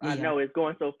 Yeah. I know it's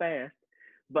going so fast,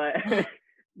 but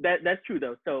that's true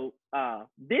though. So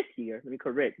this year, let me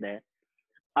correct that.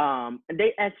 And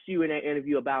they asked you in that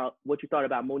interview about what you thought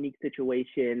about Monique's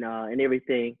situation and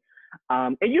everything,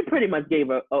 and you pretty much gave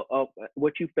a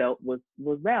what you felt was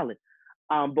valid.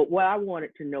 But what I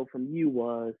wanted to know from you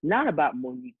was not about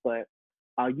Monique, but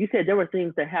you said there were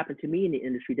things that happened to me in the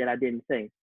industry that I didn't say.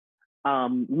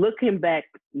 Looking back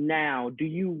now, do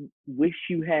you wish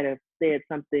you had said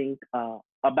something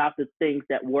about the things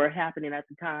that were happening at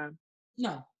the time?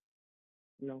 No.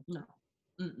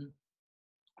 Mm-mm.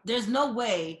 There's no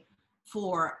way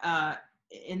for,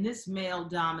 in this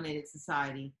male-dominated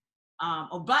society,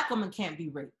 a Black woman can't be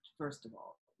raped, first of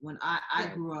all. When I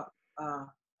grew up,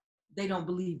 they don't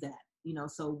believe that,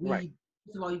 so first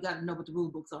of all, you got to know what the rule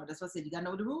books are. That's what I said. You got to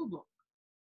know the rule book.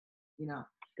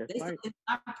 It's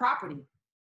not property.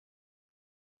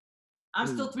 I'm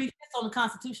still 3/5 on the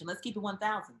Constitution. Let's keep it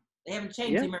 1,000. They haven't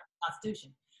changed the American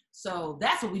Constitution. So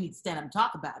that's what we need to stand up and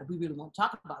talk about if we really want to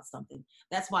talk about something.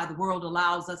 That's why the world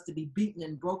allows us to be beaten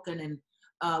and broken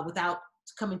and without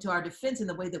coming to our defense in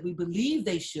the way that we believe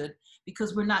they should,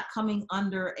 because we're not coming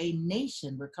under a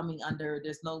nation. We're coming under,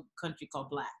 there's no country called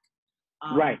Black.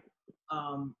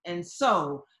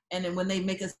 And then when they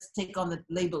make us take on the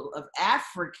label of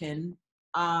African,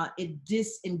 it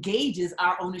disengages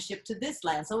our ownership to this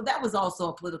land. So that was also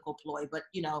a political ploy, but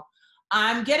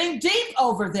I'm getting deep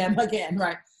over them again,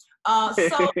 right?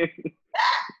 So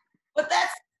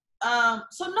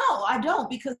no, I don't,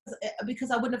 because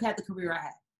I wouldn't have had the career I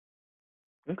had.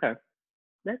 Okay,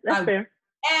 that's fair.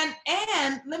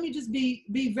 And let me just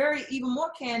be very even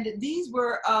more candid. These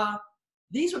were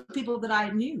people that I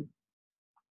knew.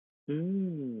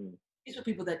 These were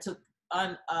people that took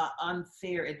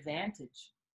unfair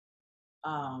advantage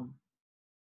of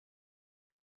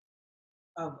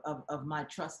my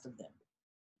trust of them.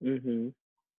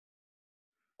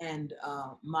 And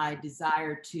my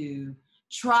desire to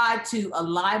try to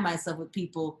align myself with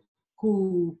people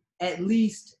who at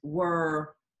least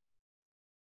were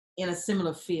in a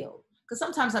similar field. Because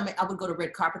sometimes I would go to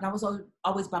red carpet and I was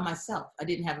always by myself. I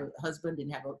didn't have a husband,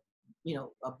 didn't have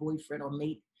a boyfriend or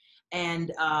mate.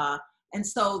 And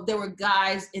so there were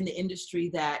guys in the industry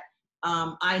that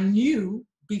I knew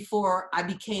before I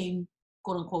became,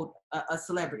 quote unquote, a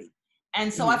celebrity.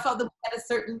 And so I felt that we had a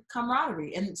certain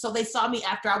camaraderie. And so they saw me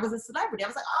after I was a celebrity. I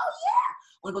was like, oh yeah,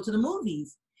 I want to go to the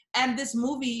movies. And this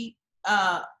movie,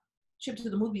 trip to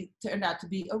the movie turned out to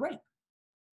be a rape.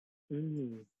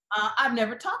 I've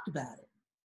never talked about it.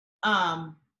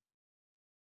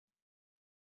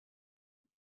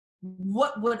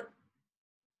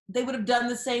 They would have done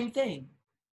the same thing.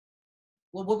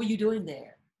 Well, what were you doing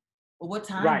there? Well, what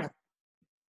time was it?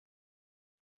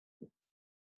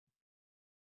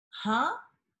 Huh?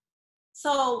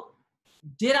 So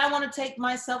did I want to take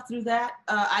myself through that?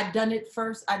 I'd done it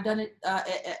first. I'd done it.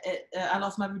 I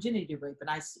lost my virginity to rape, and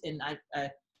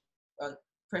I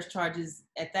pressed charges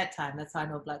at that time. That's how I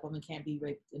know a Black woman can't be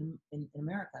raped in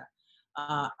America.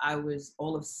 I was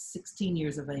all of 16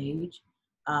 years of age.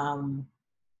 And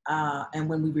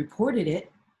when we reported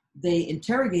it, they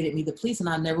interrogated me, the police, and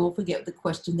I never will forget the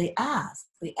question they asked.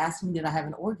 They asked me, did I have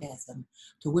an orgasm?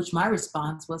 To which my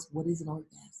response was, what is an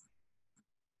orgasm?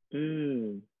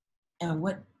 And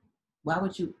why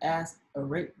would you ask a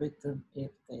rape victim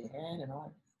if they had an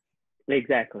orgasm?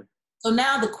 Exactly. So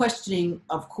now the questioning,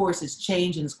 of course, has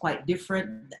changed and is quite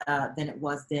different than it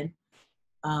was then.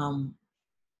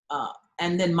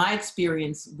 and then my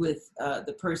experience with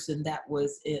the person that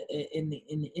was in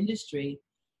the industry,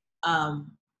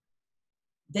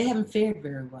 they haven't fared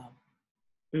very well.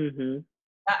 Mm-hmm.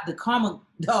 The karma,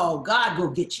 oh, God go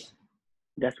get you.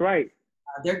 That's right.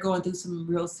 They're going through some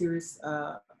real serious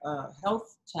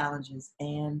health challenges,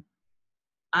 and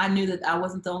I knew that I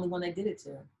wasn't the only one that did it to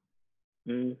her.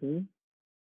 Mm-hmm.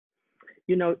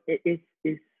 You know, it's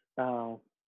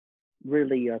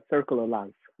really a circle of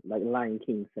life, like Lion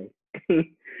King say,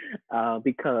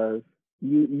 because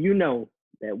you know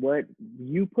that what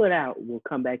you put out will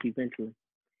come back eventually.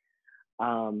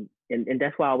 And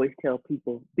that's why I always tell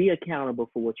people, be accountable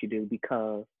for what you do,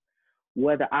 because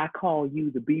whether I call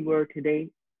you the B word today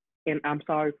and I'm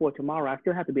sorry for tomorrow, I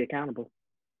still have to be accountable.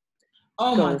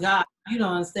 Oh my God, you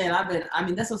don't understand.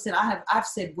 That's what I said. I've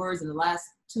said words in the last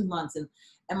 2 months, and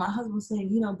my husband was saying,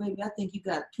 you know, baby, I think you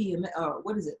got PMS, or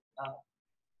what is it?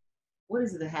 What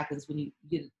is it that happens when you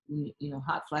get, you know,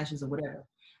 hot flashes or whatever?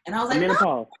 And I was like,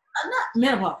 menopause. No, I'm not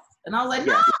menopause. And I was like,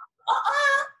 yeah.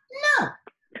 No.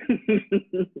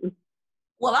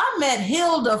 Well, I met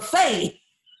Hilda Faye.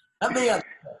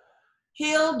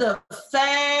 Hilda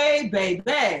Faye,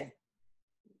 baby.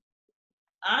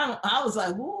 I was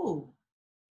like, whoa,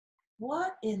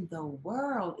 what in the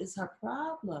world is her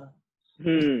problem?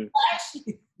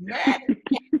 She's mad.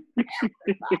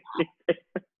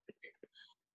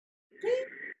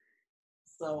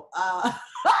 So,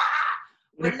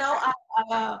 but no,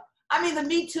 I mean, the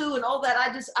Me Too and all that,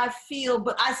 I feel,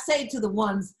 but I say to the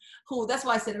ones who, that's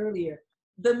why I said earlier,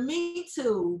 the Me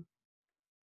Too,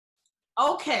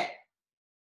 okay.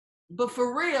 But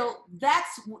for real, that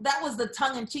was the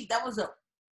tongue in cheek. That was a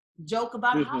joke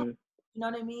about how, you know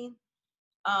what I mean?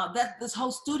 That this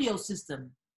whole studio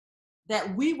system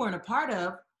that we weren't a part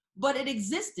of, but it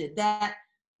existed. That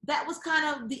was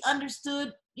kind of the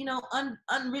understood, you know,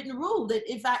 unwritten rule that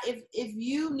if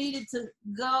you needed to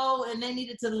go and they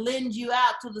needed to lend you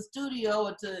out to the studio,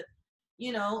 or to,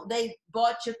 you know, they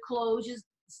bought your clothes, your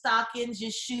stockings,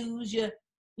 your shoes,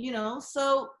 you know,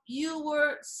 so you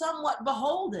were somewhat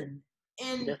beholden.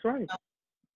 And that's right. You know,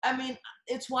 I mean,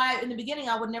 it's why in the beginning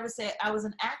I would never say I was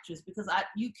an actress, because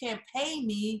you can't pay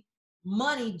me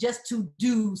money just to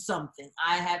do something.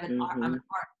 I have I'm an artist.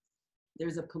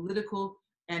 There's a political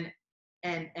and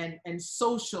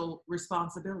social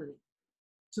responsibility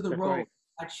to the role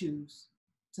I choose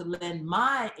to lend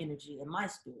my energy and my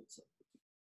spirit to.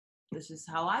 This is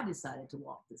how I decided to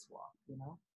walk this walk, you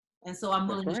know? And so I'm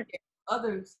willing to share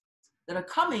others that are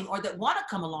coming or that want to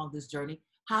come along this journey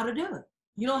how to do it.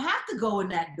 You don't have to go in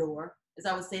that door. As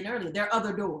I was saying earlier, there are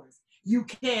other doors. You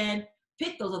can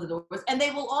pick those other doors, and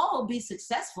they will all be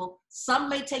successful. Some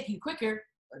may take you quicker,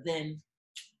 but then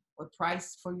a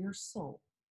price for your soul.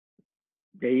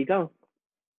 There you go.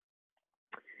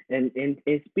 And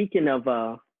speaking of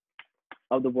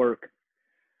the work,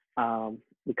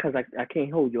 because I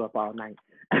can't hold you up all night,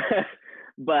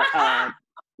 but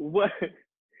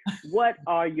what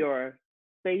are your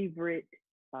favorite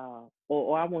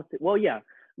or I want to, well, yeah,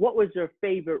 what was your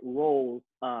favorite role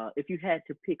if you had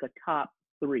to pick a top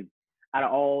 3 out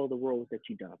of all the roles that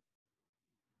you've done?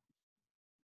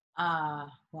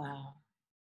 Wow.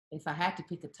 If I had to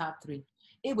pick a top 3,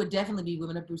 it would definitely be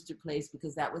Women of Brewster Place,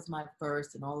 because that was my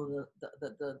first, and all of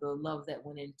the love that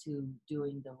went into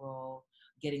doing the role,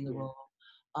 getting the role.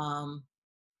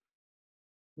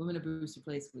 Women of Brewster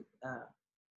Place would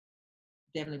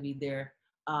definitely be there.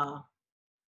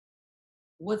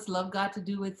 What's love got to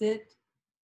do with it?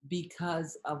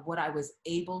 Because of what I was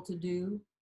able to do.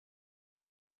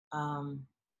 And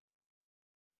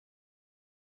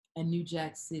New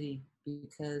Jack City,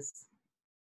 because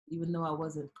even though I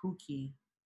wasn't Pookie,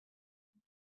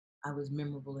 I was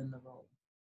memorable in the role,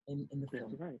 in the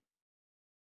film. That's right.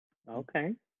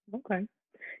 Okay.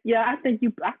 Yeah, I think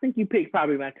you picked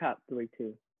probably my top 3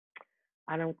 too.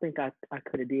 I don't think I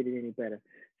could have did it any better.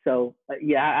 So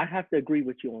yeah, I have to agree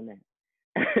with you on that.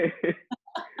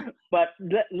 But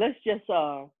let's just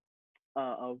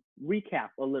recap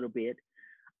a little bit.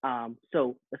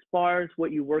 So as far as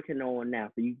what you're working on now,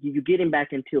 so you're getting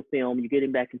back into film, you're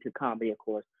getting back into comedy, of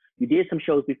course. You did some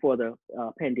shows before the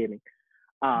pandemic.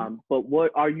 But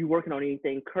what are you working on?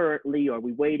 Anything currently? Or are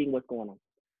we waiting? What's going on?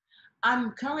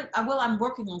 I'm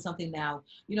working on something now.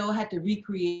 You know, I had to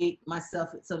recreate myself,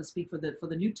 so to speak, for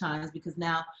the new times, because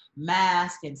now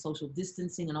mask and social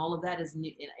distancing and all of that is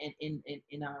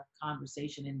in our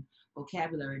conversation and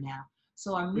vocabulary now.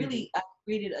 So I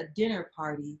created a dinner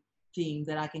party theme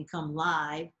that I can come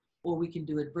live, or we can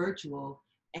do it virtual,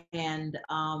 and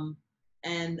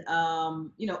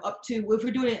you know, up to, if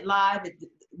we're doing it live, it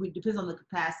depends on the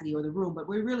capacity or the room, but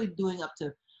we're really doing up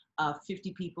to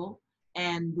 50 people.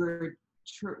 and we're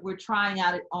trying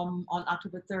out it on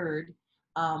October 3rd.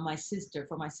 My sister,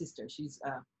 she's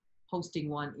hosting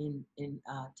one in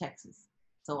Texas.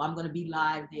 So I'm going to be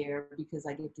live there because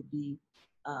I get to be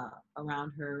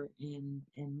around her and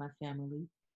my family.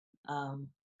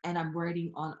 And I'm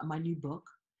writing on my new book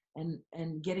and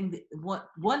getting the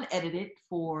one edited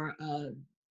for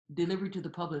delivery to the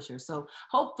publisher. So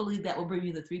hopefully that will bring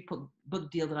me the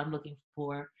 3-book deal that I'm looking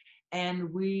for.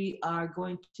 And we are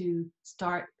going to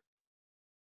start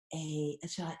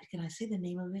can I say the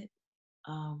name of it?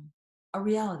 A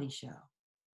reality show.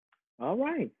 All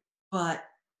right. But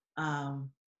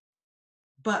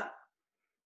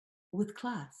with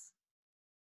class.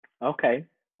 Okay.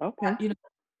 Okay. You know,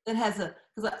 it has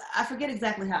because I forget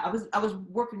exactly how I was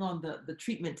working on the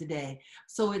treatment today.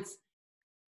 So it's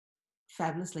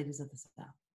Fabulous Ladies of the South.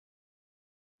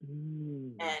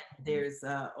 Mm. And there's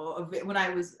when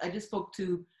I just spoke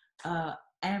to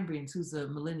Ambrians, who's a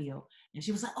millennial, and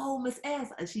she was like, "Oh, Miss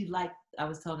S," I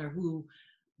was telling her who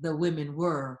the women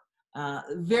were.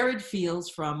 Varied fields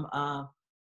from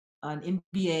an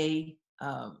NBA,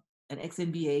 an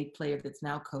ex-NBA player that's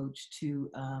now coach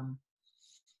to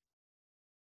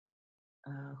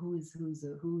who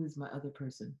is my other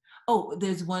person? Oh,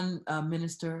 there's one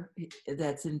minister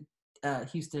that's in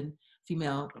Houston,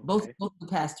 female. Both the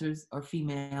pastors are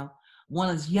female. One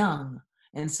is young.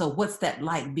 And so what's that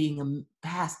like being a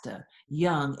pastor,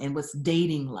 young, and what's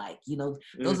dating like? You know,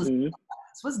 those are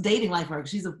what's dating like for her?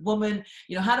 She's a woman.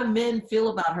 You know, how do men feel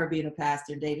about her being a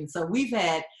pastor and dating? So we've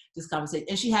had this conversation,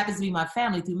 and she happens to be my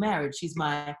family through marriage. She's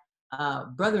my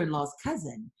brother-in-law's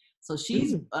cousin. So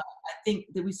she's, I think,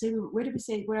 where did I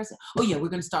say? Oh yeah, we're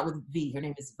going to start with V. Her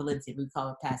name is Valencia. We call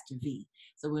her Pastor V.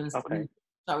 So we're going to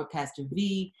start with Pastor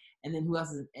V, and then who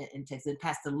else is in Texas? And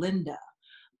Pastor Linda.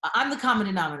 I'm the common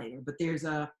denominator, but there's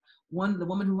the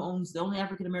woman who owns, the only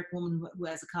African-American woman who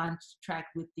has a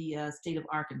contract with the state of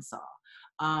Arkansas.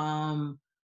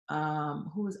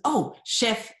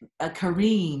 Chef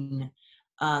Kareen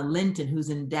Linton, who's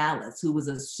in Dallas, who was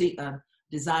a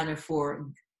designer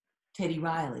for Teddy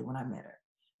Riley when I met her.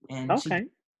 And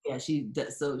she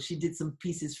did some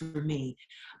pieces for me.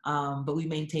 But we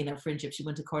maintained our friendship. She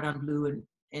went to Cordon Bleu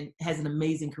and has an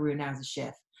amazing career now as a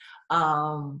chef.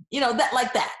 You know,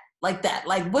 like that.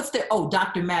 Like what's their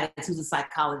Dr. Maddox, who's a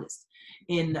psychologist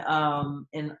in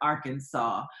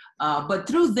Arkansas. But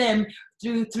through them,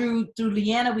 through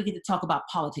Leanna, we get to talk about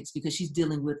politics because she's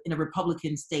dealing with in a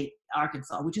Republican state,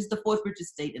 Arkansas, which is the 4th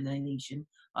richest state in the nation.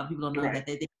 A lot of people don't know that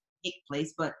they take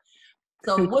place, but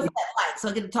so what's that like? So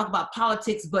I get to talk about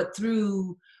politics, but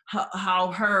through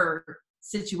how her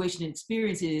situation and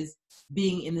experience is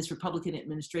being in this Republican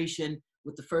administration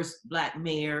with the first Black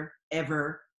mayor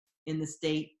ever in the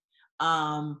state.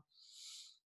 And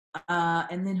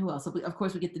then who else? So of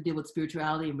course, we get to deal with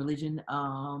spirituality and religion,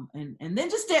 and then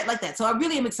just that like that. So I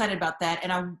really am excited about that,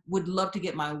 and I would love to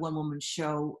get my one-woman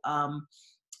show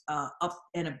up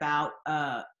and about,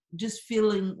 just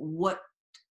feeling what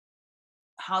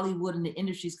Hollywood and the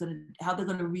industry is how they're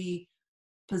gonna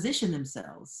reposition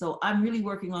themselves. So I'm really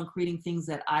working on creating things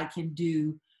that I can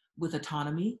do with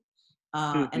autonomy,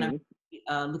 and I'm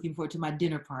looking forward to my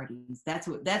dinner parties. That's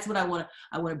what I want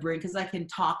to bring, because I can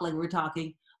talk like we're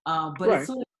talking, but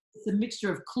it's a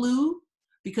mixture of clue,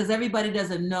 because everybody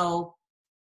doesn't know.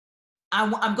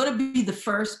 I'm going to be the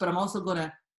first, but I'm also going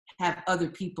to have other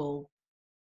people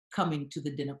coming to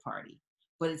the dinner party.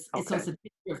 But so it's a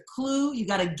mixture of clue. You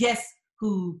got to guess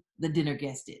who the dinner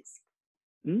guest is.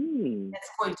 That's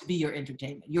going to be your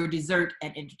entertainment, your dessert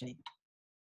and entertainment.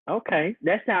 Okay,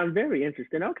 that sounds very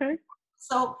interesting. Okay.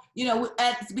 So, you know,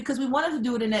 because we wanted to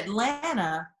do it in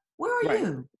Atlanta. Where are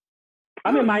you?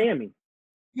 I'm in Miami.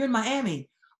 You're in Miami.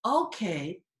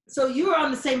 Okay. So you were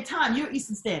on the same time. You're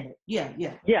Eastern Standard. Yeah.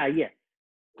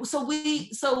 So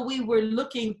we were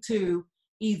looking to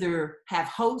either have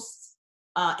hosts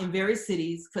in various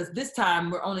cities, because this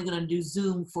time we're only going to do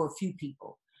Zoom for a few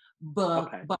people. But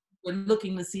we're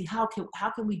looking to see how can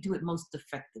we do it most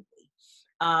effectively.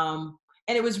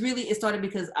 And it started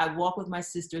because I walk with my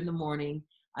sister in the morning.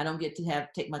 I don't get to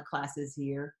take my classes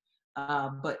here,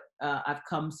 but I've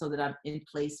come so that I'm in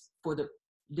place for the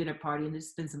dinner party and just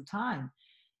spend some time.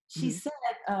 She said,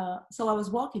 so I was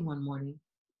walking one morning,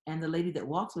 and the lady that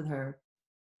walks with her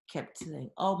kept saying,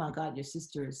 "Oh my God, your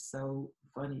sister is so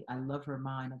funny. I love her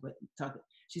mind."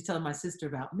 She's telling my sister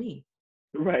about me.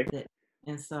 Right.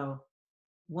 And so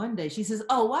one day she says,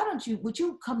 "Oh, would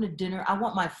you come to dinner? I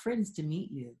want my friends to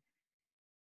meet you."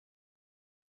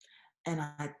 And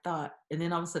I thought, and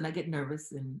then all of a sudden I get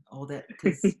nervous and all that,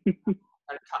 because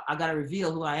I got to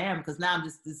reveal who I am, because now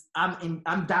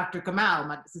I'm Dr. Kamal.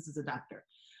 My sister's a doctor.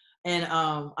 And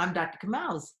I'm Dr.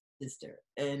 Kamal's sister.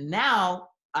 And now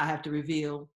I have to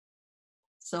reveal.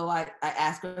 So I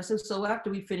asked her, I said, so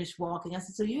after we finished walking, I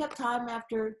said, so you have time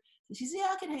after? She said,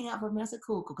 yeah, I can hang out for a minute. I said,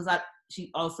 cool. Because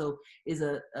she also is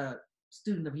a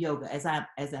student of yoga, as am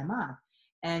I.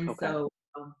 And okay.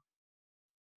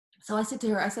 So I said to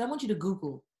her, I said, I want you to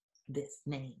Google this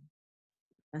name.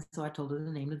 And so I told her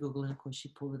the name to Google, and of course she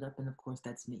pulled it up, and of course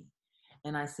that's me.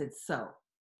 And I said, so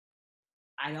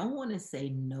I don't want to say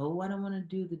no, I don't want to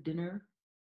do the dinner.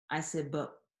 I said,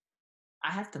 but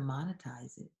I have to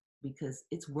monetize it because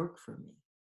it's work for me.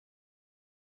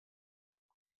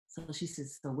 So she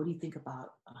says, so what do you think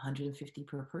about 150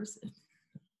 per person?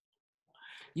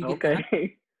 You get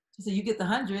okay. She said, you get the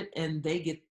 100 and they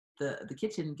get the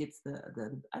kitchen gets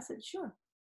the I said, sure.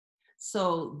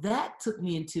 So that took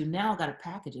me into, now I got to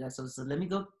package it. So let me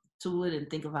go to it and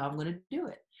think of how I'm going to do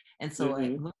it. And so,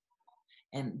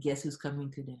 and guess who's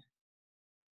coming to dinner?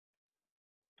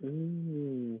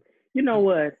 You know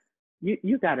what?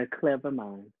 You got a clever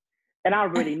mind. And I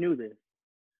already knew this.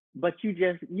 But you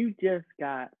just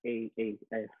got a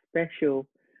special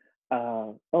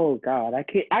oh God, I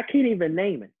can't even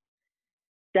name it.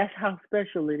 That's how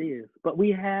special it is. But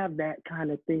we have that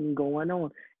kind of thing going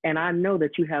on. And I know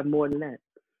that you have more than that.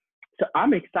 So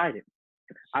I'm excited.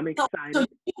 So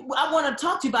I want to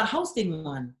talk to you about hosting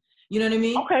one. You know what I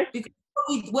mean? Okay. Because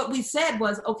what we said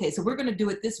was, okay, so we're going to do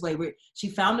it this way. She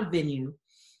found a venue.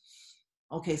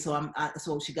 Okay, so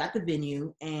so she got the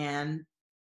venue, and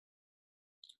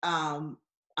I'm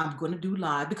going to do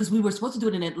live because we were supposed to do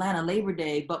it in Atlanta Labor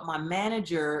Day, but my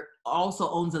manager also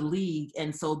owns a league,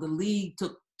 and so the league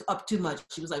took up too much.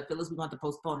 She was like, Phyllis, we want to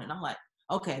postpone it. And I'm like,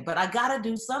 okay, but I got to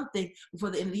do something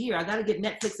before the end of the year. I got to get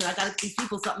Netflix, and I got to give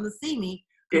people something to see me.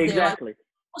 Exactly. Like,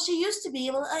 well, she used to be.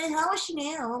 Well, how is she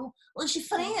now? Well, is she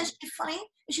funny? Is she funny?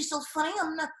 Is she so funny?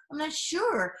 I'm not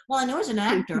sure. Well, I know as an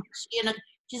actor.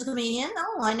 She's a comedian?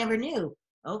 No, I never knew.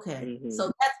 Okay,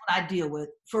 so that's what I deal with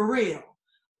for real.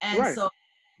 And so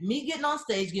me getting on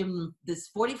stage, giving them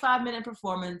this 45-minute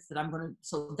performance that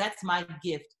so that's my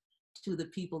gift to the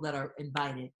people that are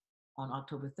invited on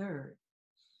October 3rd.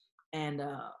 And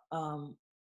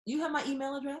you have my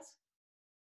email address?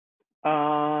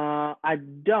 I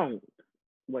don't.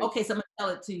 Wait. Okay, so I'm gonna tell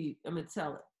it to you. I'm gonna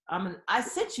tell it. I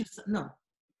sent you no.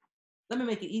 Let me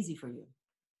make it easy for you.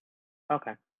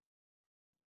 Okay.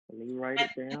 Let me write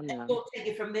it down now. We'll take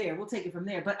it from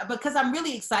there. But because I'm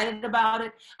really excited about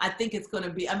it, I think it's going to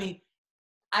be. I mean,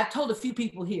 I've told a few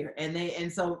people here,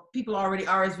 and so people already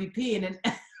RSVP, and then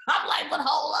I'm like, but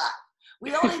hold up,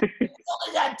 we only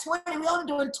got 20. We only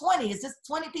doing 20. It's just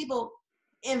 20 people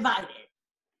invited.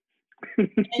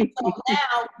 And so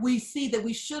now we see that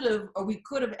we should have, or we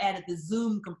could have added the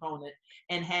Zoom component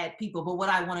and had people. But what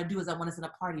I want to do is I want to send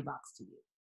a party box to you.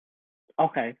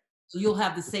 Okay. So you'll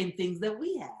have the same things that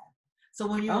we have. So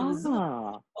when you're on the Zoom,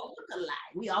 look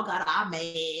alike. We all got our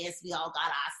masks. We all got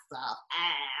our stuff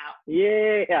out.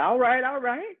 Yeah. All right.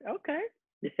 Okay.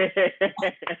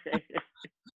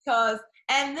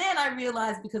 And then I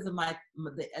realized because of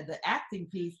the acting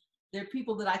piece, there are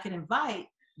people that I can invite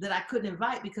that I couldn't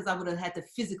invite because I would have had to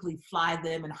physically fly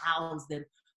them and house them.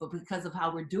 But because of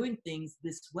how we're doing things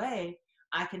this way,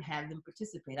 I can have them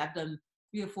participate. I've done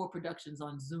 3 or 4 productions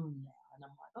on Zoom now. And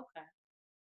I'm like, okay.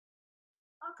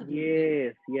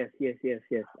 Yes.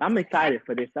 I'm excited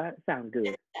for this. That sounds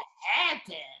good.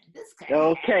 This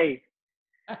okay.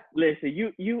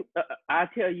 Listen, you. I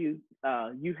tell you,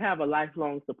 you have a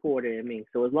lifelong supporter in me.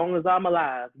 So as long as I'm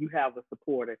alive, you have a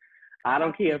supporter. I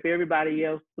don't care if everybody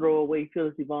else throw away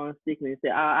Phyllis Yvonne Stickney and say,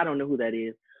 I don't know who that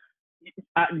is.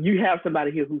 You have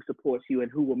somebody here who supports you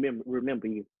and who will remember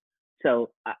you.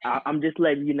 So I'm just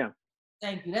letting you know.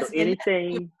 Thank you. That's so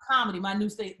anything. Comedy. My new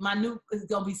is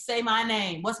gonna be Say My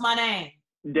Name. What's my name?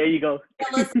 There you go.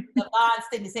 Phyllis Yvonne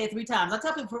Stickney. Say it 3 times. I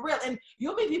tell people for real, and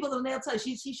you'll meet people and they'll tell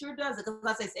you she sure does it because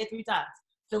I say it 3 times.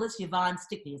 Phyllis Yvonne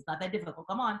Stickney. It's not that difficult.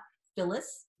 Come on,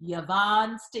 Phyllis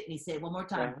Yvonne Stickney. Say it one more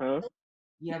time.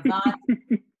 Yvonne.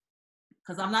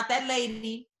 Because I'm not that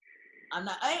lady. I'm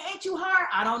not. Ain't you her?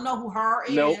 I don't know who her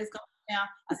is. Come on now.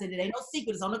 I said it ain't no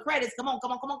secret. It's on the credits. Come on. It's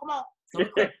on the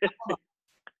credits.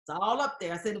 It's all up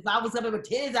there. I said, if I was up there with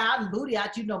titties out and booty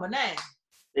out, you'd know my name.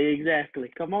 Exactly.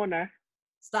 Come on now.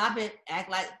 Stop it.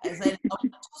 Act like I said 2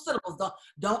 syllables.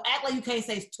 Don't act like you can't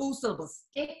say 2 syllables.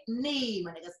 Stickney,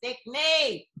 my nigga.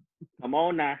 Stickney. Come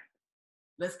on now.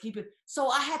 Let's keep it. So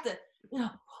I had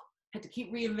to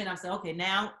keep reinventing. I said, okay,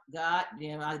 now, God,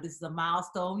 this is a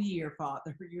milestone year,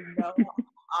 Father.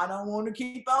 I don't want to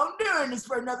keep on doing this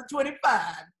for another 25.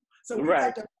 So we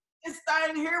got to this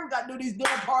thing here. We got to do these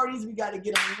dinner parties. We got to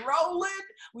get them rolling.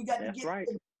 We got to get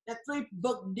that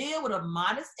 3-book deal with a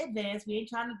modest advance. We ain't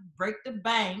trying to break the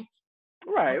bank.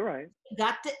 Right, right.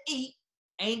 Got to eat.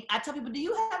 I tell people, do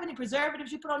you have any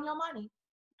preservatives you put on your money?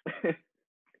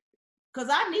 Because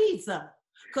I need some.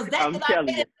 Because that I'm telling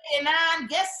you.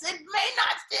 Guess it may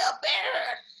not still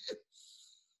bear.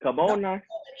 Come on now.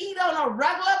 Eat on a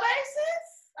regular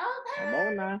basis. Okay. Come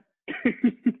on now.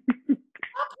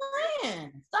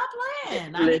 Stop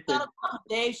playing. Listen.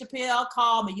 Dave Chappelle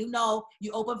called me. You know,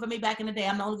 you opened for me back in the day.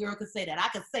 I'm the only girl who could say that. I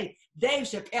could say Dave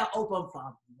Chappelle opened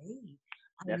for me.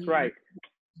 That's right.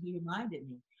 He reminded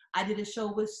me. I did a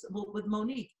show with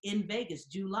Monique in Vegas,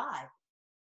 July.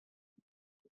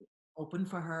 Open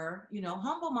for her, you know,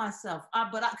 humble myself.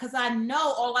 Because I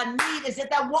know all I need is just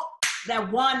that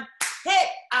one hit.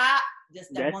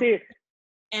 That's it.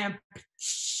 And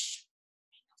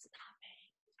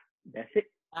that's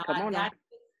it. Come on now.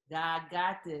 God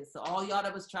got this. So all y'all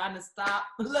that was trying to stop,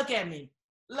 look at me.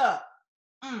 Look.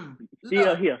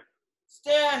 Still here.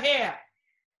 Still here.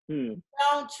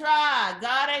 Don't try.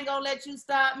 God ain't gonna let you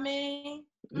stop me.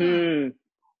 He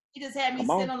just had me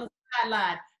sit on the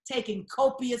sideline taking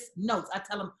copious notes. I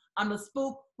tell him I'm the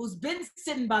spook who's been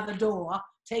sitting by the door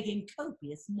taking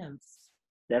copious notes.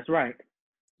 That's right.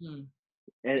 And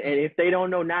if they don't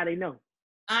know, now they know.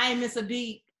 I ain't miss a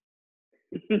beat.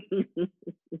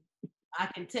 I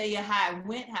can tell you how it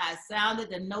went, how it sounded,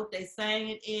 the note they sang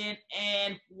it in,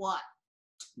 and what.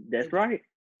 That's right.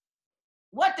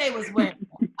 What they was wearing.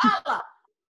 Allah.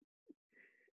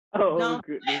 Oh, don't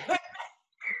goodness.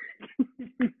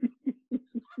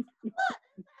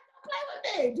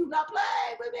 Do not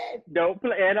play with me. Don't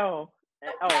play at all.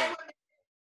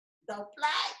 Don't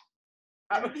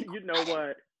play. You know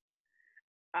what?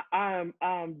 I'm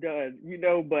done. You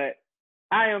know, but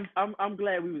I'm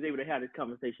glad we was able to have this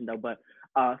conversation though. But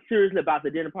seriously about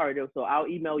the dinner party though, so I'll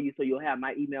email you so you'll have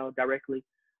my email directly,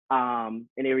 and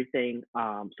everything.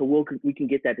 So we can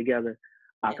get that together.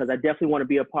 Because I definitely want to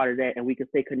be a part of that, and we can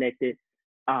stay connected.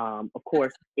 Of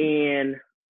course, and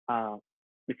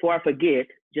before I forget,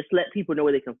 just let people know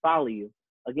where they can follow you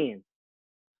again.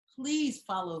 Please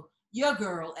follow your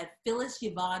girl at Phyllis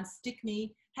Yvonne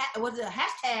Stickney. What is it?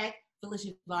 Hashtag Phyllis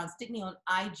Yvonne Stickney on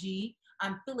IG.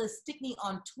 I'm Phyllis Stickney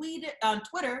on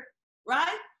Twitter,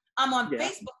 right? I'm on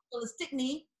Facebook, Phyllis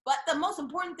Stickney. But the most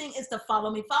important thing is to follow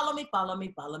me.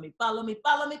 PhyllisYvonneStickney.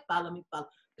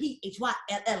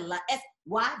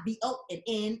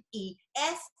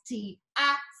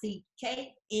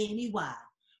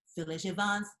 Phyllis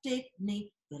Yvonne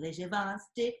Stickney. Phyllis Yvonne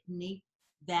Stickney.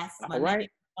 That's my name.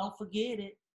 Don't forget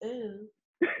it. Ooh.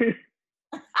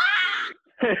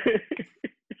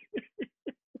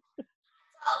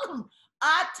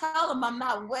 I tell him I'm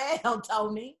not well,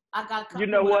 Tony. I got. You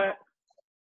know what?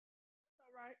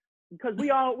 All right. Because we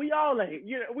all ain't.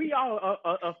 You know, we all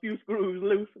a few screws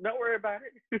loose. Don't worry about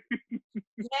it. You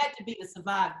had to be to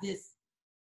survive this.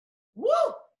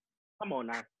 Woo! Come on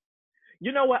now.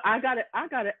 You know what? I gotta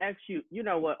ask you. You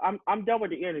know what? I'm done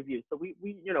with the interview, so we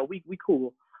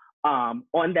cool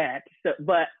on that. So,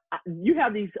 but you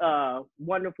have these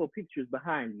wonderful pictures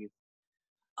behind you.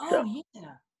 Oh so,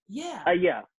 yeah.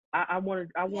 Yeah. I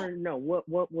wanted to know what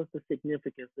was the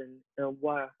significance and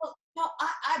why. Well, no,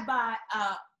 I buy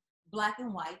black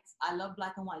and whites. I love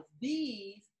black and whites.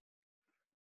 These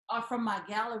are from my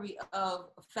gallery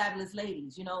of fabulous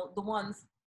ladies. You know, the ones,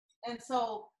 and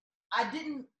so I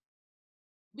didn't,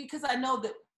 because I know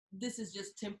that this is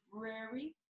just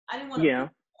temporary. I didn't want to put them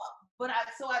up, but I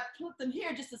put them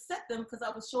here just to set them because I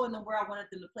was showing them where I wanted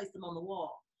them to place them on the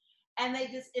wall, and they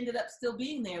just ended up still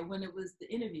being there when it was the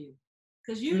interview.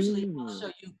 Because usually I'll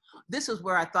show you, this is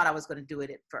where I thought I was going to do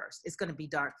it at first. It's going to be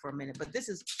dark for a minute, but this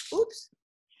is,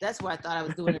 that's where I thought I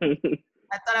was doing it.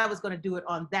 I thought I was going to do it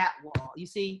on that wall. You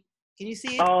see? Can you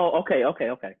see it? Oh, okay.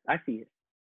 I see it.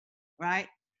 Right?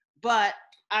 But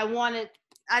I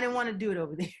didn't want to do it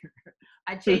over there.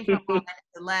 I changed my mind at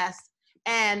the last,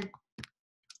 and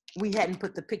we hadn't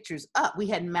put the pictures up. We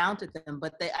hadn't mounted them,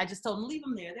 but I just told them, leave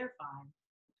them there. They're fine.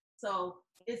 So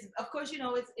it's, of course, you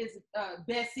know, it's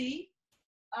Bessie,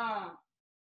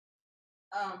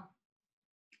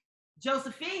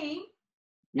 Josephine,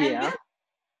 and Billy.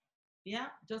 Yeah,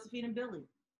 Josephine and Billy.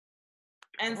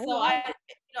 And so I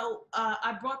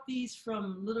brought these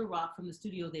from Little Rock, from the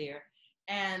studio there,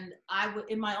 and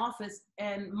in my office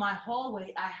and my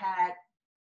hallway, I had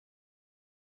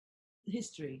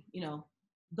history, you know,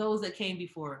 those that came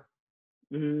before.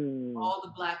 All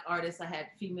the Black artists. I had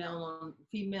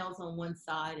females on one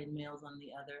side and males on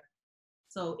the other.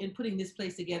 So in putting this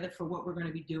place together for what we're going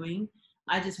to be doing,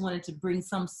 I just wanted to bring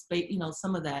some space, you know,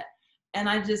 some of that. And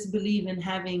I just believe in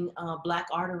having Black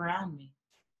art around me.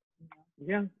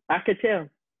 Yeah, I could tell.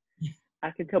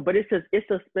 I can tell, but it's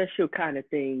a special kind of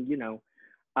thing, you know,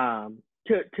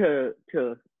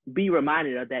 to be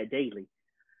reminded of that daily.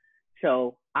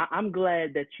 So I'm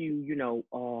glad that you know,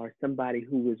 are somebody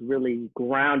who is really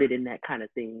grounded in that kind of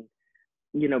thing,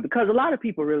 you know, because a lot of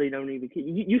people really don't even,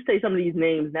 you say some of these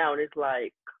names now and it's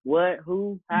like, what,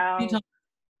 who, how?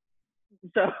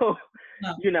 So,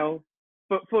 No. you know,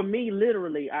 for me,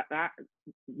 literally, I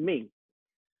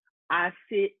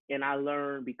sit and I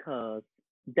learn because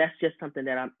that's just something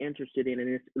that I'm interested in. And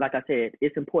it's, like I said,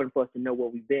 it's important for us to know where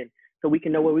we've been so we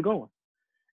can know where we're going.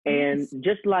 And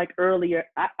just like earlier,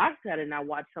 I sat and I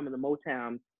watched some of the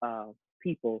Motown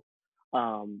people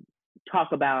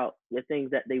talk about the things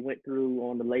that they went through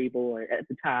on the label at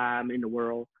the time in the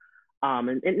world,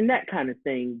 and that kind of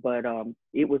thing. But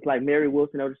it was like Mary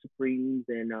Wilson, Otis Supremes,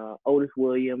 and Otis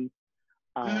Williams.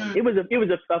 It was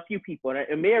a few people,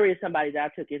 and Mary is somebody that I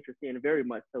took interest in very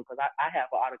much so because I have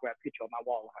an autographed picture on my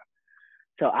wall of her.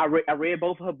 So I read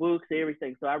both of her books,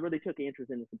 everything. So I really took an interest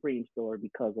in the Supreme story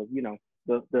because of, you know,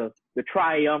 the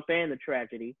triumph and the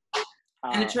tragedy.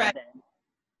 And the tragedy.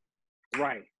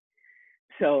 Right.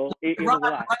 So it was a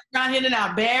lot. Right here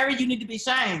now, Barry, you need to be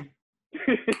ashamed.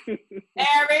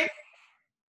 Barry,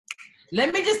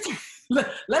 let me just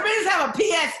have a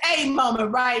PSA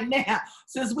moment right now.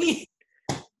 Let me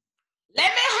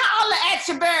holler at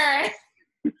you, Barry.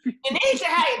 And then you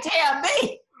how you tell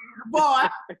me, boy.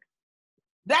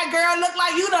 That girl looked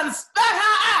like you done spit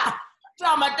her out.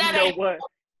 Talking about that. You know what?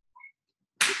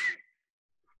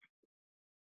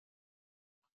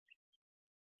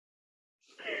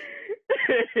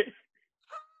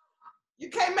 You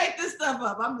can't make this stuff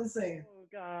up. I'm just saying. Oh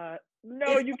God,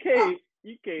 no, you can't.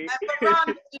 You can't.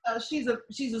 Veronica, you know,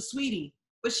 she's a sweetie,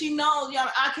 but she knows. Yeah,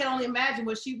 I can only imagine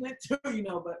what she went through. You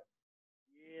know, but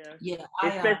yeah.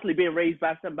 Especially being raised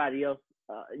by somebody else.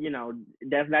 You know,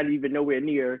 that's not even nowhere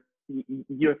near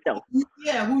yourself.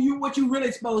 Yeah, what you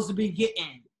really supposed to be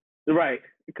getting. Right.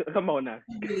 Come on now.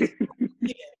 Yeah,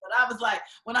 but I was like,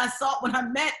 when I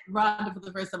met Rhonda for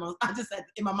the first time, I just said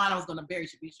in my mind I was gonna Barry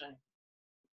should be ashamed.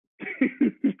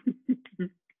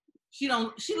 She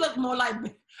looked more like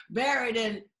Barry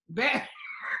than Barry.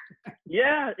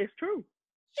 Yeah, it's true.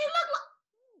 She looked like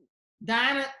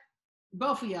Diana,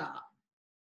 both of y'all.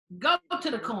 Go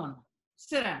to the corner.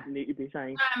 Sit down. Need to be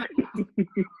ashamed.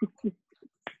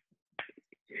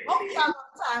 Both of y'all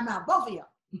time out. Both of y'all.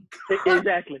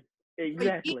 Exactly.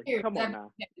 Years, come on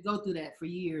now. Had to go through that for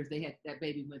years. That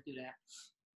baby went through that.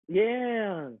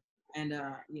 Yeah. And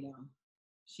you know,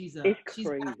 she's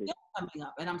crazy. got a film coming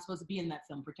up, and I'm supposed to be in that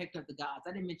film, Protector of the Gods.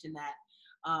 I didn't mention that,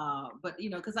 but you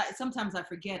know, because sometimes I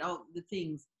forget the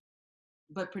things.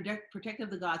 But Protector of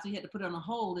the Gods, we had to put it on a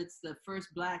hold. It's the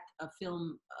first Black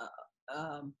film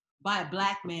by a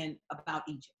Black man about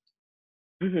Egypt,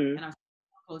 and I'm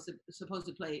supposed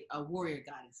to play a warrior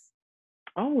goddess.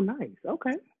 Oh, nice.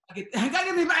 Okay. I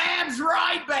gotta get my abs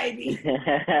right, baby.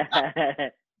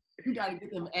 You gotta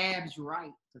get them abs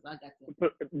right, because I got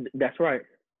them. That's right.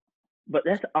 But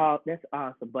that's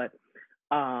awesome. But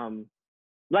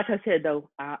like I said though,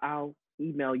 I'll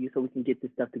email you so we can get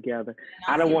this stuff together.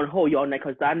 I don't want to hold you all night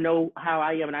because I know how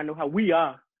I am and I know how we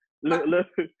are. Look.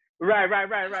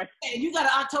 Right. And you got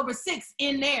an October 6th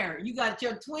in there. You got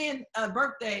your twin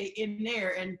birthday in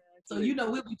there, and so you know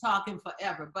we'll be talking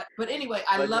forever. But anyway,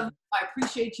 I love you. I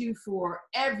appreciate you for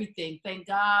everything. Thank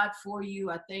God for you.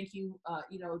 I thank you,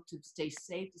 you know, to stay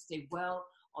safe, to stay well,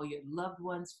 all your loved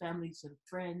ones, families, and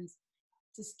friends,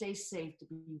 to stay safe, to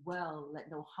be well. Let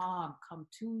no harm come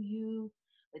to you.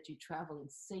 Let you travel in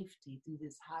safety through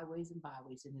these highways and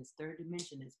byways in this third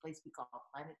dimension, this place we call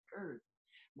planet Earth.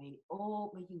 May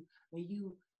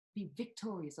you be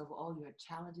victorious over all your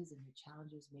challenges and your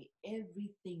challenges. May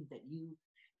everything that you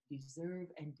deserve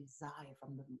and desire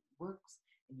from the works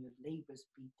and your labors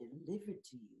be delivered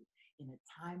to you in a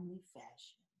timely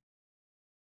fashion.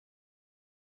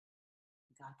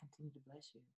 God continue to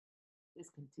bless you.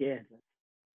 Just continue to bless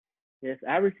you. Yes,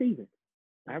 I receive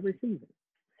it.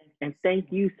 And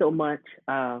thank you so much.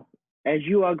 As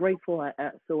you are grateful,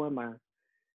 so am I.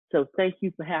 So thank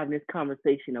you for having this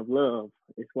conversation of love,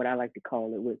 is what I like to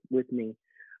call it with me,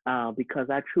 because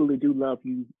I truly do love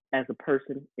you as a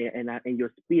person, and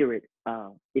your spirit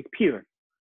is pure,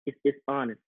 it's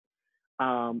honest.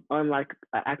 Unlike,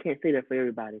 I can't say that for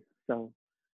everybody, so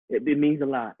it means a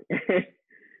lot.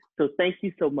 So thank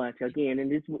you so much again,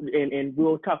 and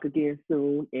we'll talk again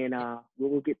soon, and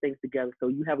we'll get things together. So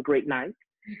you have a great night,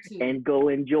 and go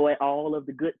enjoy all of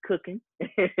the good cooking.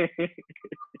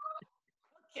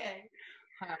 Okay.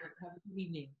 Have a good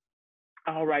evening.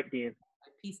 All right, then.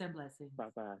 Peace and blessings.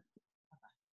 Bye-bye.